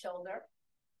right shoulder.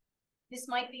 This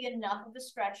might be enough of a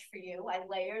stretch for you. I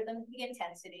layer the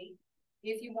intensity.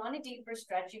 If you want a deeper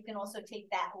stretch, you can also take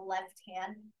that left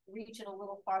hand, reach it a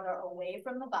little farther away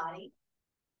from the body.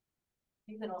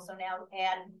 You can also now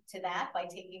add to that by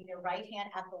taking your right hand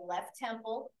at the left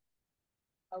temple.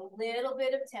 A little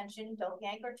bit of tension. Don't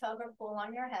yank or tug or pull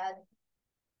on your head.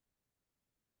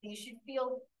 These should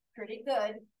feel pretty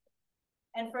good.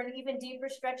 And for an even deeper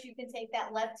stretch, you can take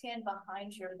that left hand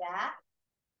behind your back,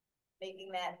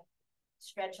 making that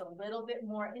stretch a little bit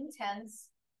more intense.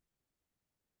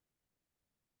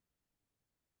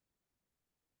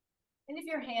 And if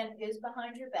your hand is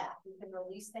behind your back, you can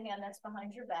release the hand that's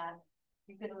behind your back.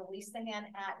 You can release the hand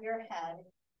at your head.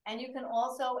 And you can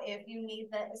also, if you need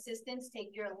the assistance, take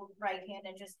your right hand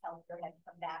and just help your head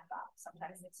come back up.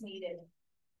 Sometimes it's needed.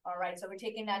 All right, so we're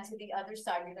taking that to the other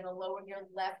side. You're going to lower your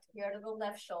left ear to the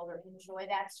left shoulder. Enjoy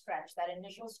that stretch. That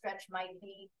initial stretch might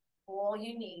be all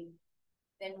you need.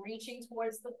 Then reaching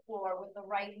towards the floor with the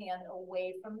right hand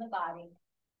away from the body.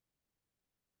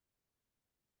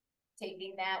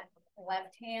 Taking that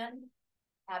left hand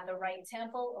at the right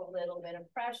temple, a little bit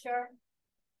of pressure.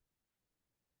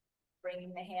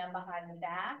 Bringing the hand behind the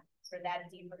back for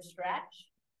that deeper stretch.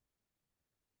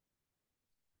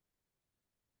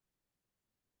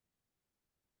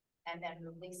 And then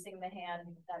releasing the hand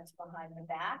that's behind the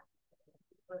back.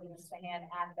 Release the hand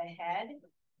at the head.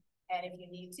 And if you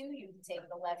need to, you can take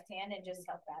the left hand and just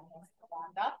help that hand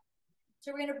back up.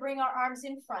 So we're going to bring our arms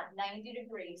in front, 90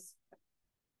 degrees.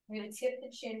 We're going to tip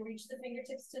the chin, reach the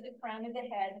fingertips to the crown of the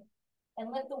head,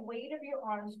 and let the weight of your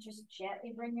arms just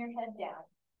gently bring your head down.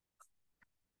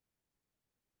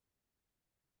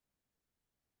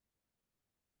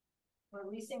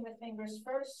 Releasing the fingers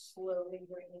first, slowly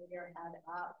bringing your head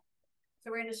up.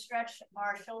 So we're going to stretch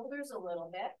our shoulders a little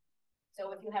bit.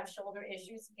 So if you have shoulder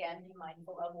issues, again, be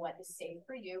mindful of what is safe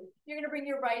for you. You're going to bring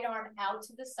your right arm out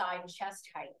to the side, chest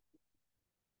height.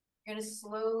 You're going to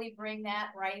slowly bring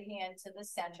that right hand to the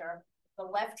center. The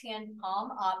left hand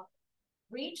palm up.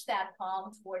 Reach that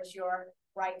palm towards your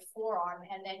right forearm,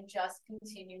 and then just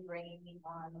continue bringing the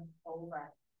arm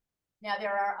over. Now,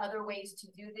 there are other ways to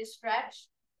do this stretch.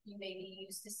 You may be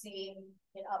used to seeing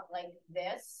it up like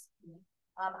this.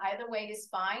 Either way is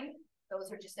fine.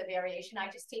 Those are just a variation.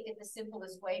 I just take it the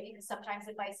simplest way, because sometimes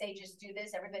if I say just do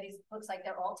this, everybody looks like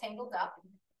they're all tangled up.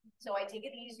 So I take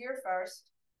it easier first.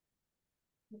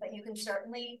 But you can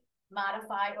certainly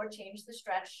modify or change the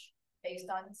stretch based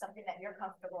on something that you're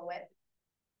comfortable with.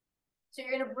 So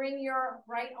you're going to bring your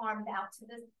right arm out to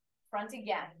the front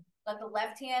again. Let the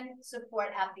left hand support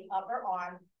at the upper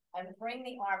arm, and bring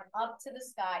the arm up to the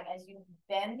sky as you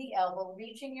bend the elbow,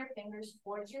 reaching your fingers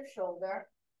towards your shoulder.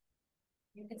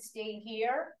 You can stay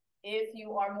here. If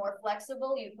you are more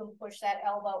flexible, you can push that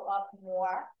elbow up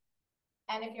more.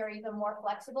 And if you're even more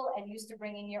flexible and used to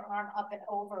bringing your arm up and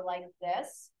over like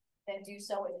this, then do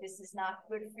so if this is not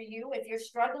good for you. If you're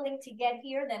struggling to get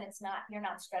here, then you're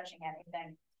not stretching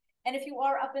anything. And if you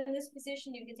are up in this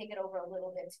position, you can take it over a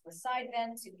little bit to a side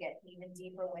bend to get even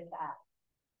deeper with that.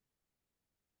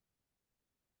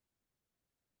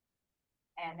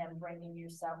 And then bringing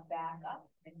yourself back up,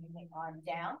 bringing the arm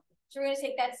down. So we're going to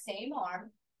take that same arm.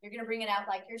 You're going to bring it out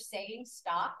like you're saying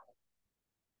stop.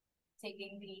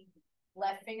 Taking the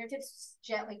left fingertips,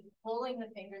 gently pulling the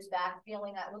fingers back,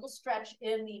 feeling that little stretch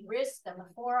in the wrist and the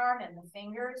forearm and the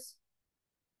fingers.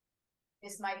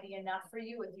 This might be enough for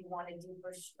you if you want a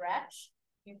deeper stretch.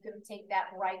 You can take that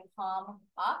right palm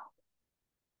up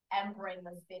and bring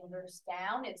the fingers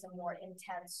down. It's a more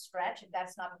intense stretch. If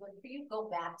that's not good for you, go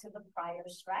back to the prior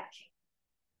stretch.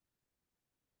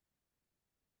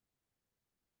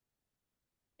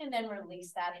 And then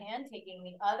release that hand, taking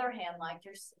the other hand like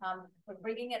you're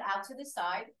bringing it out to the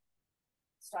side.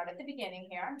 Start at the beginning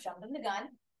here. I'm jumping the gun.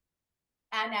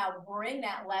 And now bring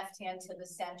that left hand to the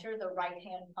center, the right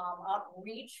hand palm up,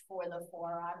 reach for the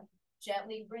forearm.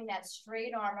 Gently bring that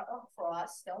straight arm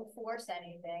across. Don't force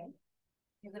anything.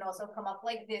 You can also come up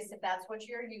like this if that's what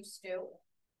you're used to.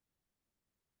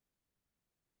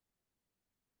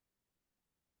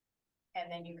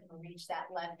 And then you can reach that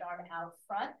left arm out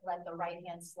front. Let the right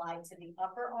hand slide to the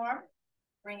upper arm,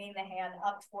 bringing the hand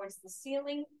up towards the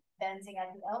ceiling, bending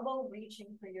at the elbow, reaching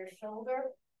for your shoulder,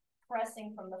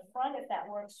 pressing from the front if that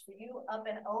works for you, up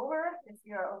and over if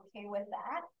you're okay with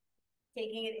that.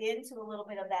 Taking it into a little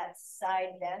bit of that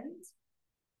side bend.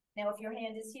 Now, if your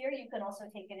hand is here, you can also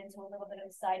take it into a little bit of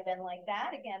a side bend like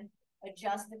that. Again,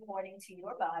 adjust according to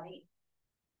your body.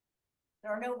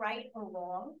 There are no right or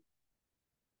wrong.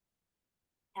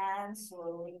 And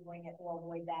slowly bring it all the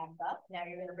way back up. Now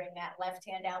you're going to bring that left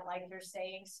hand out like you're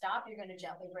saying stop. You're going to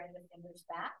gently bring the fingers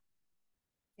back.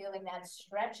 Feeling that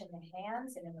stretch in the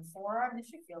hands and in the forearm. This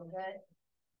should feel good.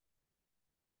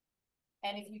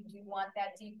 And if you do want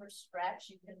that deeper stretch,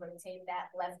 you can rotate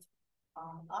that left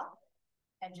palm up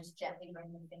and just gently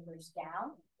bring the fingers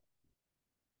down.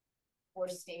 Or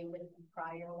stay with the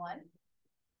prior one.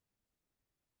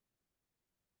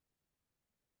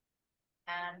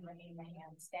 And bringing the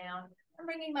hands down. I'm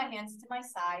bringing my hands to my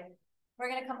side. We're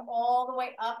going to come all the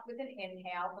way up with an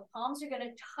inhale. The palms are going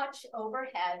to touch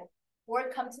overhead or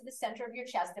come to the center of your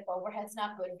chest if overhead's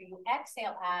not good for you.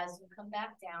 Exhale as you come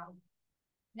back down.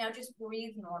 Now just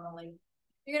breathe normally.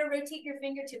 You're going to rotate your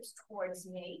fingertips towards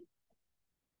me.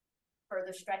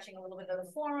 Further stretching a little bit of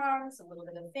the forearms, a little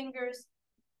bit of the fingers.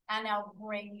 And now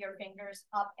bring your fingers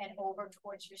up and over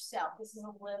towards yourself. This is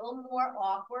a little more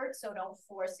awkward, so don't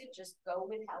force it. Just go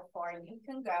with how far you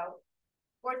can go.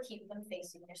 Or keep them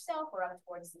facing yourself or up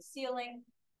towards the ceiling.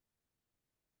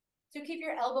 So keep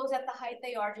your elbows at the height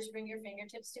they are. Just bring your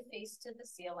fingertips to face to the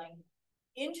ceiling.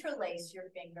 Interlace your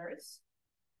fingers.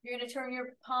 You're going to turn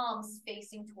your palms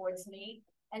facing towards me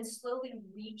and slowly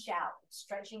reach out,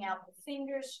 stretching out the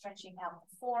fingers, stretching out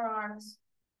the forearms.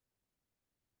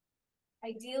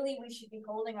 Ideally, we should be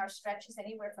holding our stretches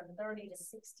anywhere from 30 to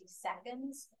 60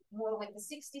 seconds. More with the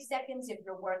 60 seconds if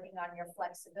you're working on your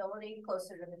flexibility,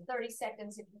 closer to the 30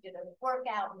 seconds if you did a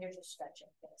workout and you're just stretching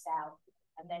things out,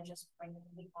 and then just bringing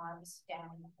the arms down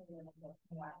a little bit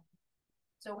more.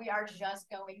 So we are just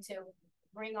going to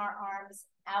bring our arms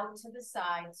out to the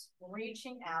sides,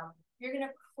 reaching out. You're going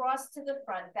to cross to the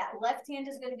front. That left hand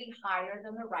is going to be higher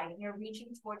than the right, and you're reaching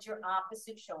towards your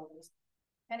opposite shoulders,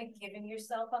 kind of giving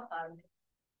yourself a hug.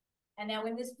 And now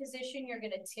in this position, you're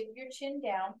going to tip your chin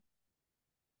down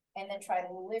and then try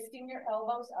lifting your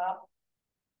elbows up.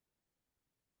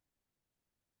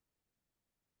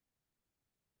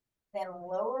 Then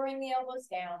lowering the elbows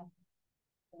down,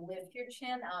 lift your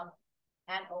chin up,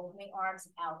 and opening arms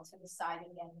out to the side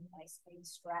again. Nice big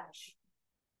stretch.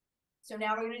 So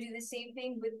now we're going to do the same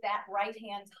thing with that right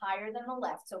hand higher than the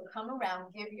left. So come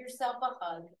around, give yourself a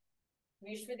hug,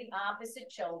 reach for the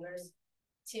opposite shoulders,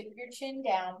 tip your chin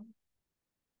down,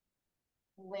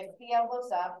 lift the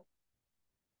elbows up,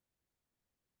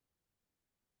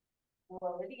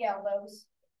 lower the elbows,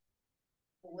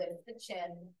 lift the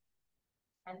chin,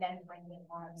 and then bring the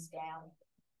arms down.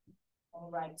 All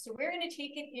right, so we're going to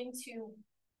take it into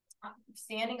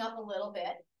standing up a little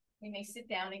bit. We may sit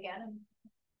down again. I'm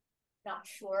not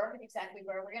sure exactly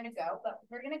where we're going to go, but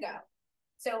we're going to go.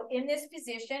 So in this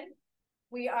position,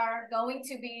 we are going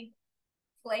to be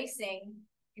placing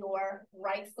your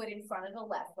right foot in front of the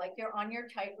left, like you're on your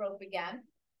tightrope again,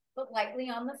 but lightly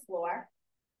on the floor.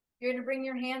 You're going to bring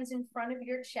your hands in front of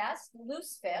your chest,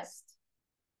 loose fist,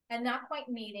 and not quite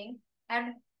meeting,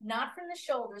 and not from the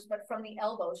shoulders, but from the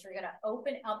elbows. You're going to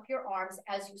open up your arms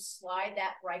as you slide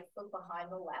that right foot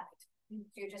behind the left. So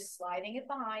you're just sliding it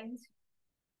behind,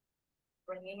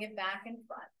 bringing it back in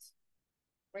front.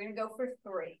 We're going to go for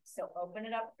 3. So open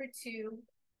it up for 2,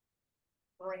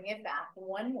 bring it back.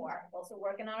 1 more. Also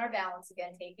working on our balance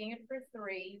again, taking it for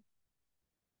 3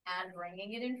 and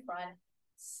bringing it in front.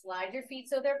 Slide your feet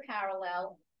so they're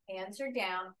parallel, hands are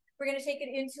down. We're going to take it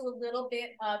into a little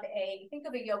bit of think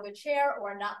of a yoga chair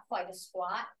or not quite a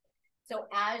squat. So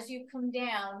as you come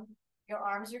down, your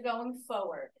arms are going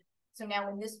forward. So now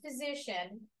in this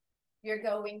position, you're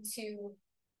going to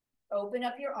open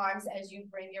up your arms as you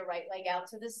bring your right leg out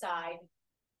to the side,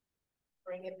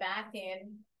 bring it back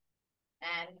in,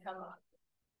 and come up.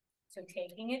 So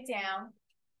taking it down,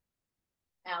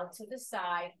 out to the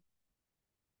side,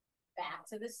 back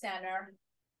to the center,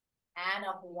 and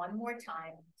up 1 more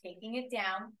time. Taking it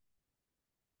down,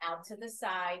 out to the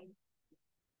side,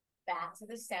 back to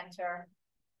the center,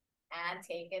 and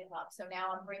take it up. So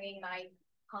now I'm bringing my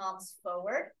palms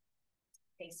forward,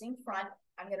 facing front.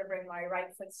 I'm going to bring my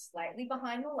right foot slightly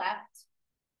behind the left.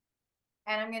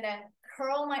 And I'm going to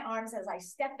curl my arms as I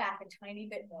step back a tiny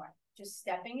bit more. Just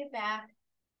stepping it back,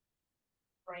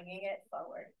 bringing it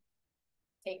forward.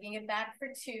 Taking it back for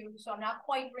 2. So I'm not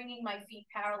quite bringing my feet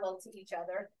parallel to each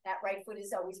other. That right foot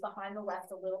is always behind the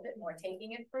left a little bit more.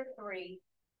 Taking it for 3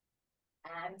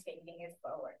 and taking it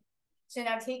forward. So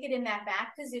now take it in that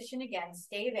back position again.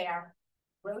 Stay there.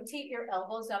 Rotate your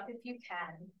elbows up if you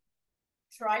can.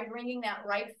 Try bringing that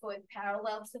right foot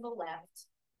parallel to the left.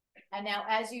 And now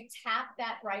as you tap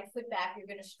that right foot back, you're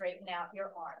going to straighten out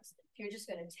your arms. You're just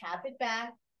going to tap it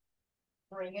back,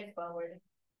 bring it forward.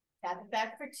 Tap it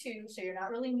back for 2, so you're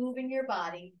not really moving your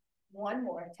body. 1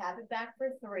 more, tap it back for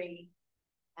 3,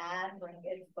 and bring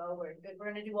it forward. Good,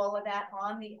 we're gonna do all of that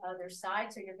on the other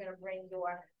side. So you're gonna bring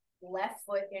your left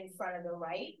foot in front of the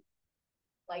right,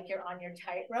 like you're on your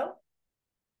tightrope,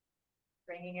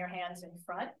 bringing your hands in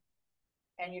front,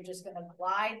 and you're just gonna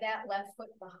glide that left foot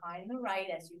behind the right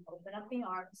as you open up the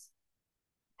arms,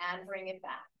 and bring it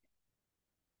back.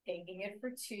 Taking it for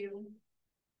 2,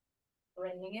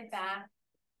 bringing it back.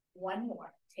 1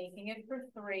 more, taking it for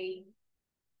 3,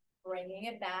 bringing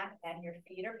it back, and your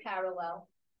feet are parallel.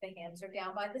 The hands are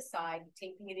down by the side,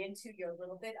 taking it into your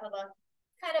little bit of a,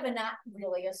 kind of a not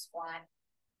really a squat.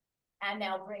 And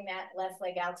now bring that left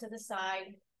leg out to the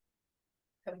side,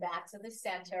 come back to the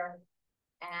center,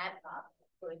 and up.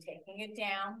 We're taking it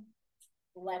down,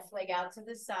 left leg out to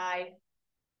the side,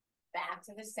 back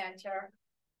to the center,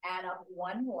 and up.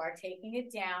 1 more, taking it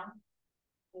down,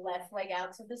 left leg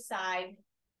out to the side,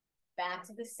 back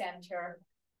to the center,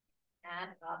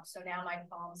 and up. So now my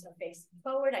palms are facing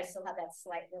forward. I still have that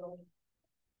slight little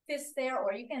fist there,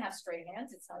 or you can have straight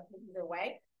hands. It's not either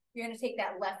way. You're going to take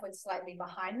that left foot slightly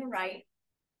behind the right,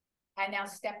 and now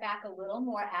step back a little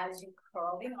more as you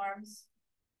curl the arms,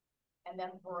 and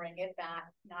then bring it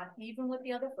back. Not even with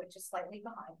the other foot, just slightly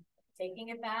behind. Taking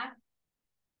it back,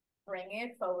 bringing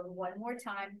it forward 1 more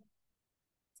time,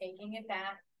 taking it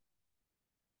back,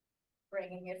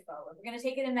 bringing it forward. We're going to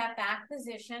take it in that back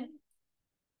position.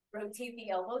 Rotate the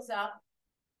elbows up.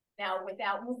 Now,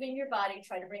 without moving your body,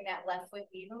 try to bring that left foot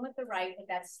even with the right with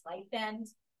that slight bend.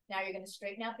 Now you're going to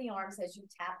straighten out the arms as you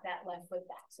tap that left foot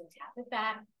back. So tap it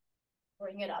back,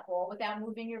 bring it up, all without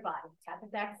moving your body. Tap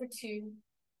it back for 2,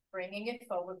 bringing it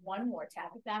forward. 1 more.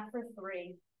 Tap it back for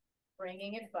 3,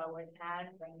 bringing it forward and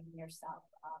bringing yourself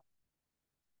up.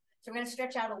 So we're going to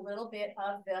stretch out a little bit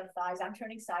of the thighs. I'm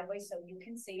turning sideways so you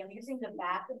can see. I'm using the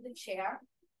back of the chair.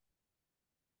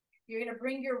 You're going to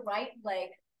bring your right leg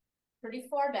pretty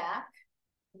far back.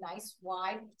 Nice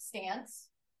wide stance.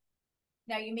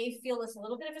 Now you may feel this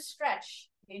little bit of a stretch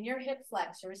in your hip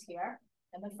flexors here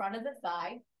and the front of the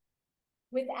thigh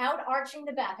without arching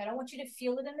the back. I don't want you to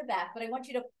feel it in the back, but I want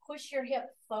you to push your hip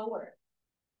forward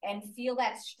and feel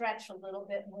that stretch a little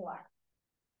bit more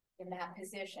in that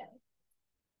position.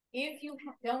 If you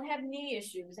don't have knee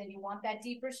issues and you want that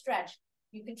deeper stretch,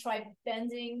 you can try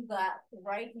bending that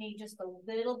right knee just a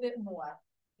little bit more,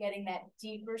 getting that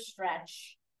deeper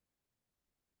stretch.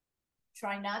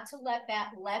 Try not to let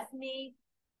that left knee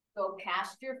go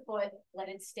past your foot. Let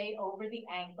it stay over the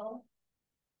ankle.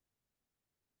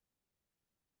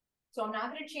 So I'm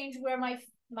not going to change where my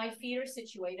feet are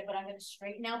situated, but I'm going to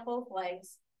straighten out both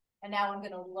legs. And now I'm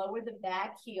going to lower the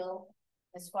back heel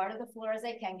as far to the floor as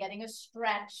I can, getting a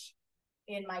stretch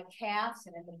in my calves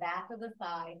and in the back of the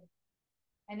thigh.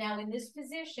 And now in this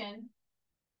position,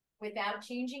 without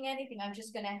changing anything, I'm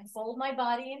just going to fold my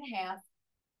body in half,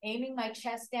 aiming my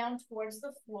chest down towards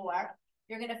the floor.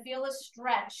 You're going to feel a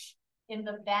stretch in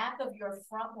the back of your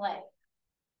front leg.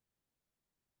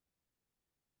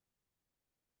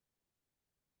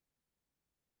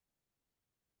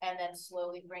 And then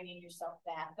slowly bringing yourself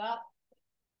back up.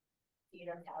 Feet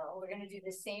are parallel. We're going to do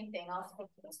the same thing. I'll flip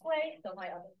this way, so my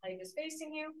other leg is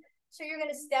facing you. So you're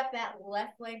going to step that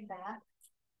left leg back.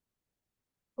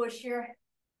 Push your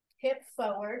hip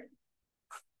forward.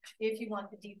 If you want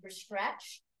the deeper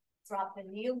stretch, drop the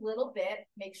knee a little bit.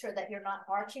 Make sure that you're not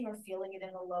arching or feeling it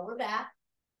in the lower back.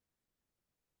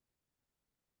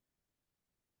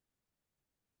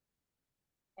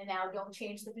 And now don't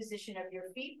change the position of your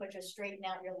feet, but just straighten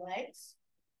out your legs.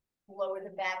 Lower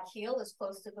the back heel as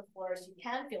close to the floor as you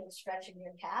can. Feel the stretch in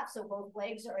your calf, so both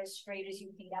legs are as straight as you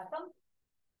can get them.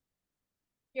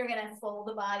 You're going to fold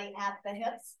the body at the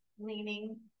hips,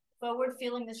 leaning forward,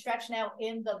 feeling the stretch now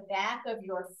in the back of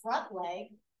your front leg.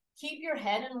 Keep your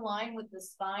head in line with the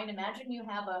spine. Imagine you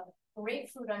have a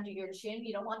grapefruit under your chin.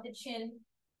 You don't want the chin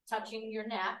touching your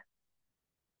neck.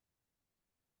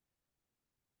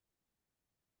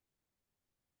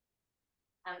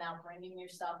 And now bringing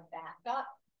yourself back up.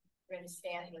 We're going to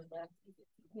stand with the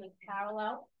feet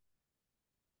parallel.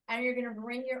 And you're going to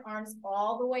bring your arms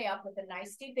all the way up with a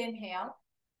nice deep inhale.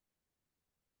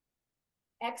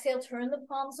 Exhale, turn the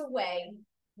palms away.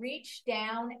 Reach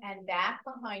down and back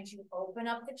behind you. Open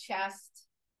up the chest.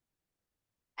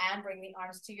 And bring the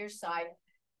arms to your side.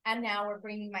 And now we're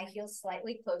bringing my heels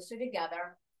slightly closer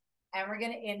together. And we're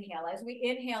going to inhale. As we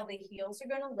inhale, the heels are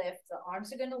going to lift. The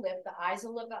arms are going to lift. The eyes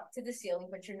will look up to the ceiling,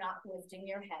 but you're not lifting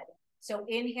your head. So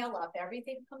inhale up.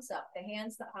 Everything comes up. The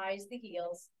hands, the eyes, the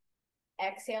heels.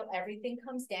 Exhale. Everything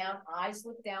comes down. Eyes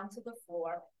look down to the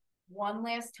floor. One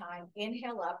last time.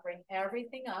 Inhale up. Bring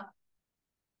everything up.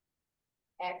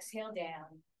 Exhale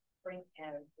down. Bring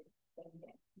everything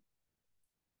down.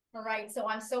 All right. So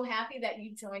I'm so happy that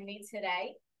you joined me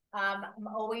today. I'm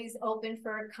always open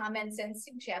for comments and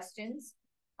suggestions.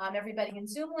 Everybody in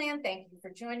Zoom land, thank you for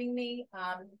joining me.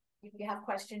 If you have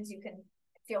questions, you can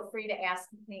feel free to ask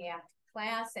me after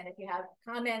class. And if you have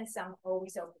comments, I'm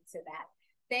always open to that.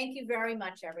 Thank you very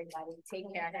much, everybody.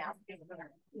 Take care now.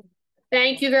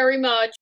 Thank you very much.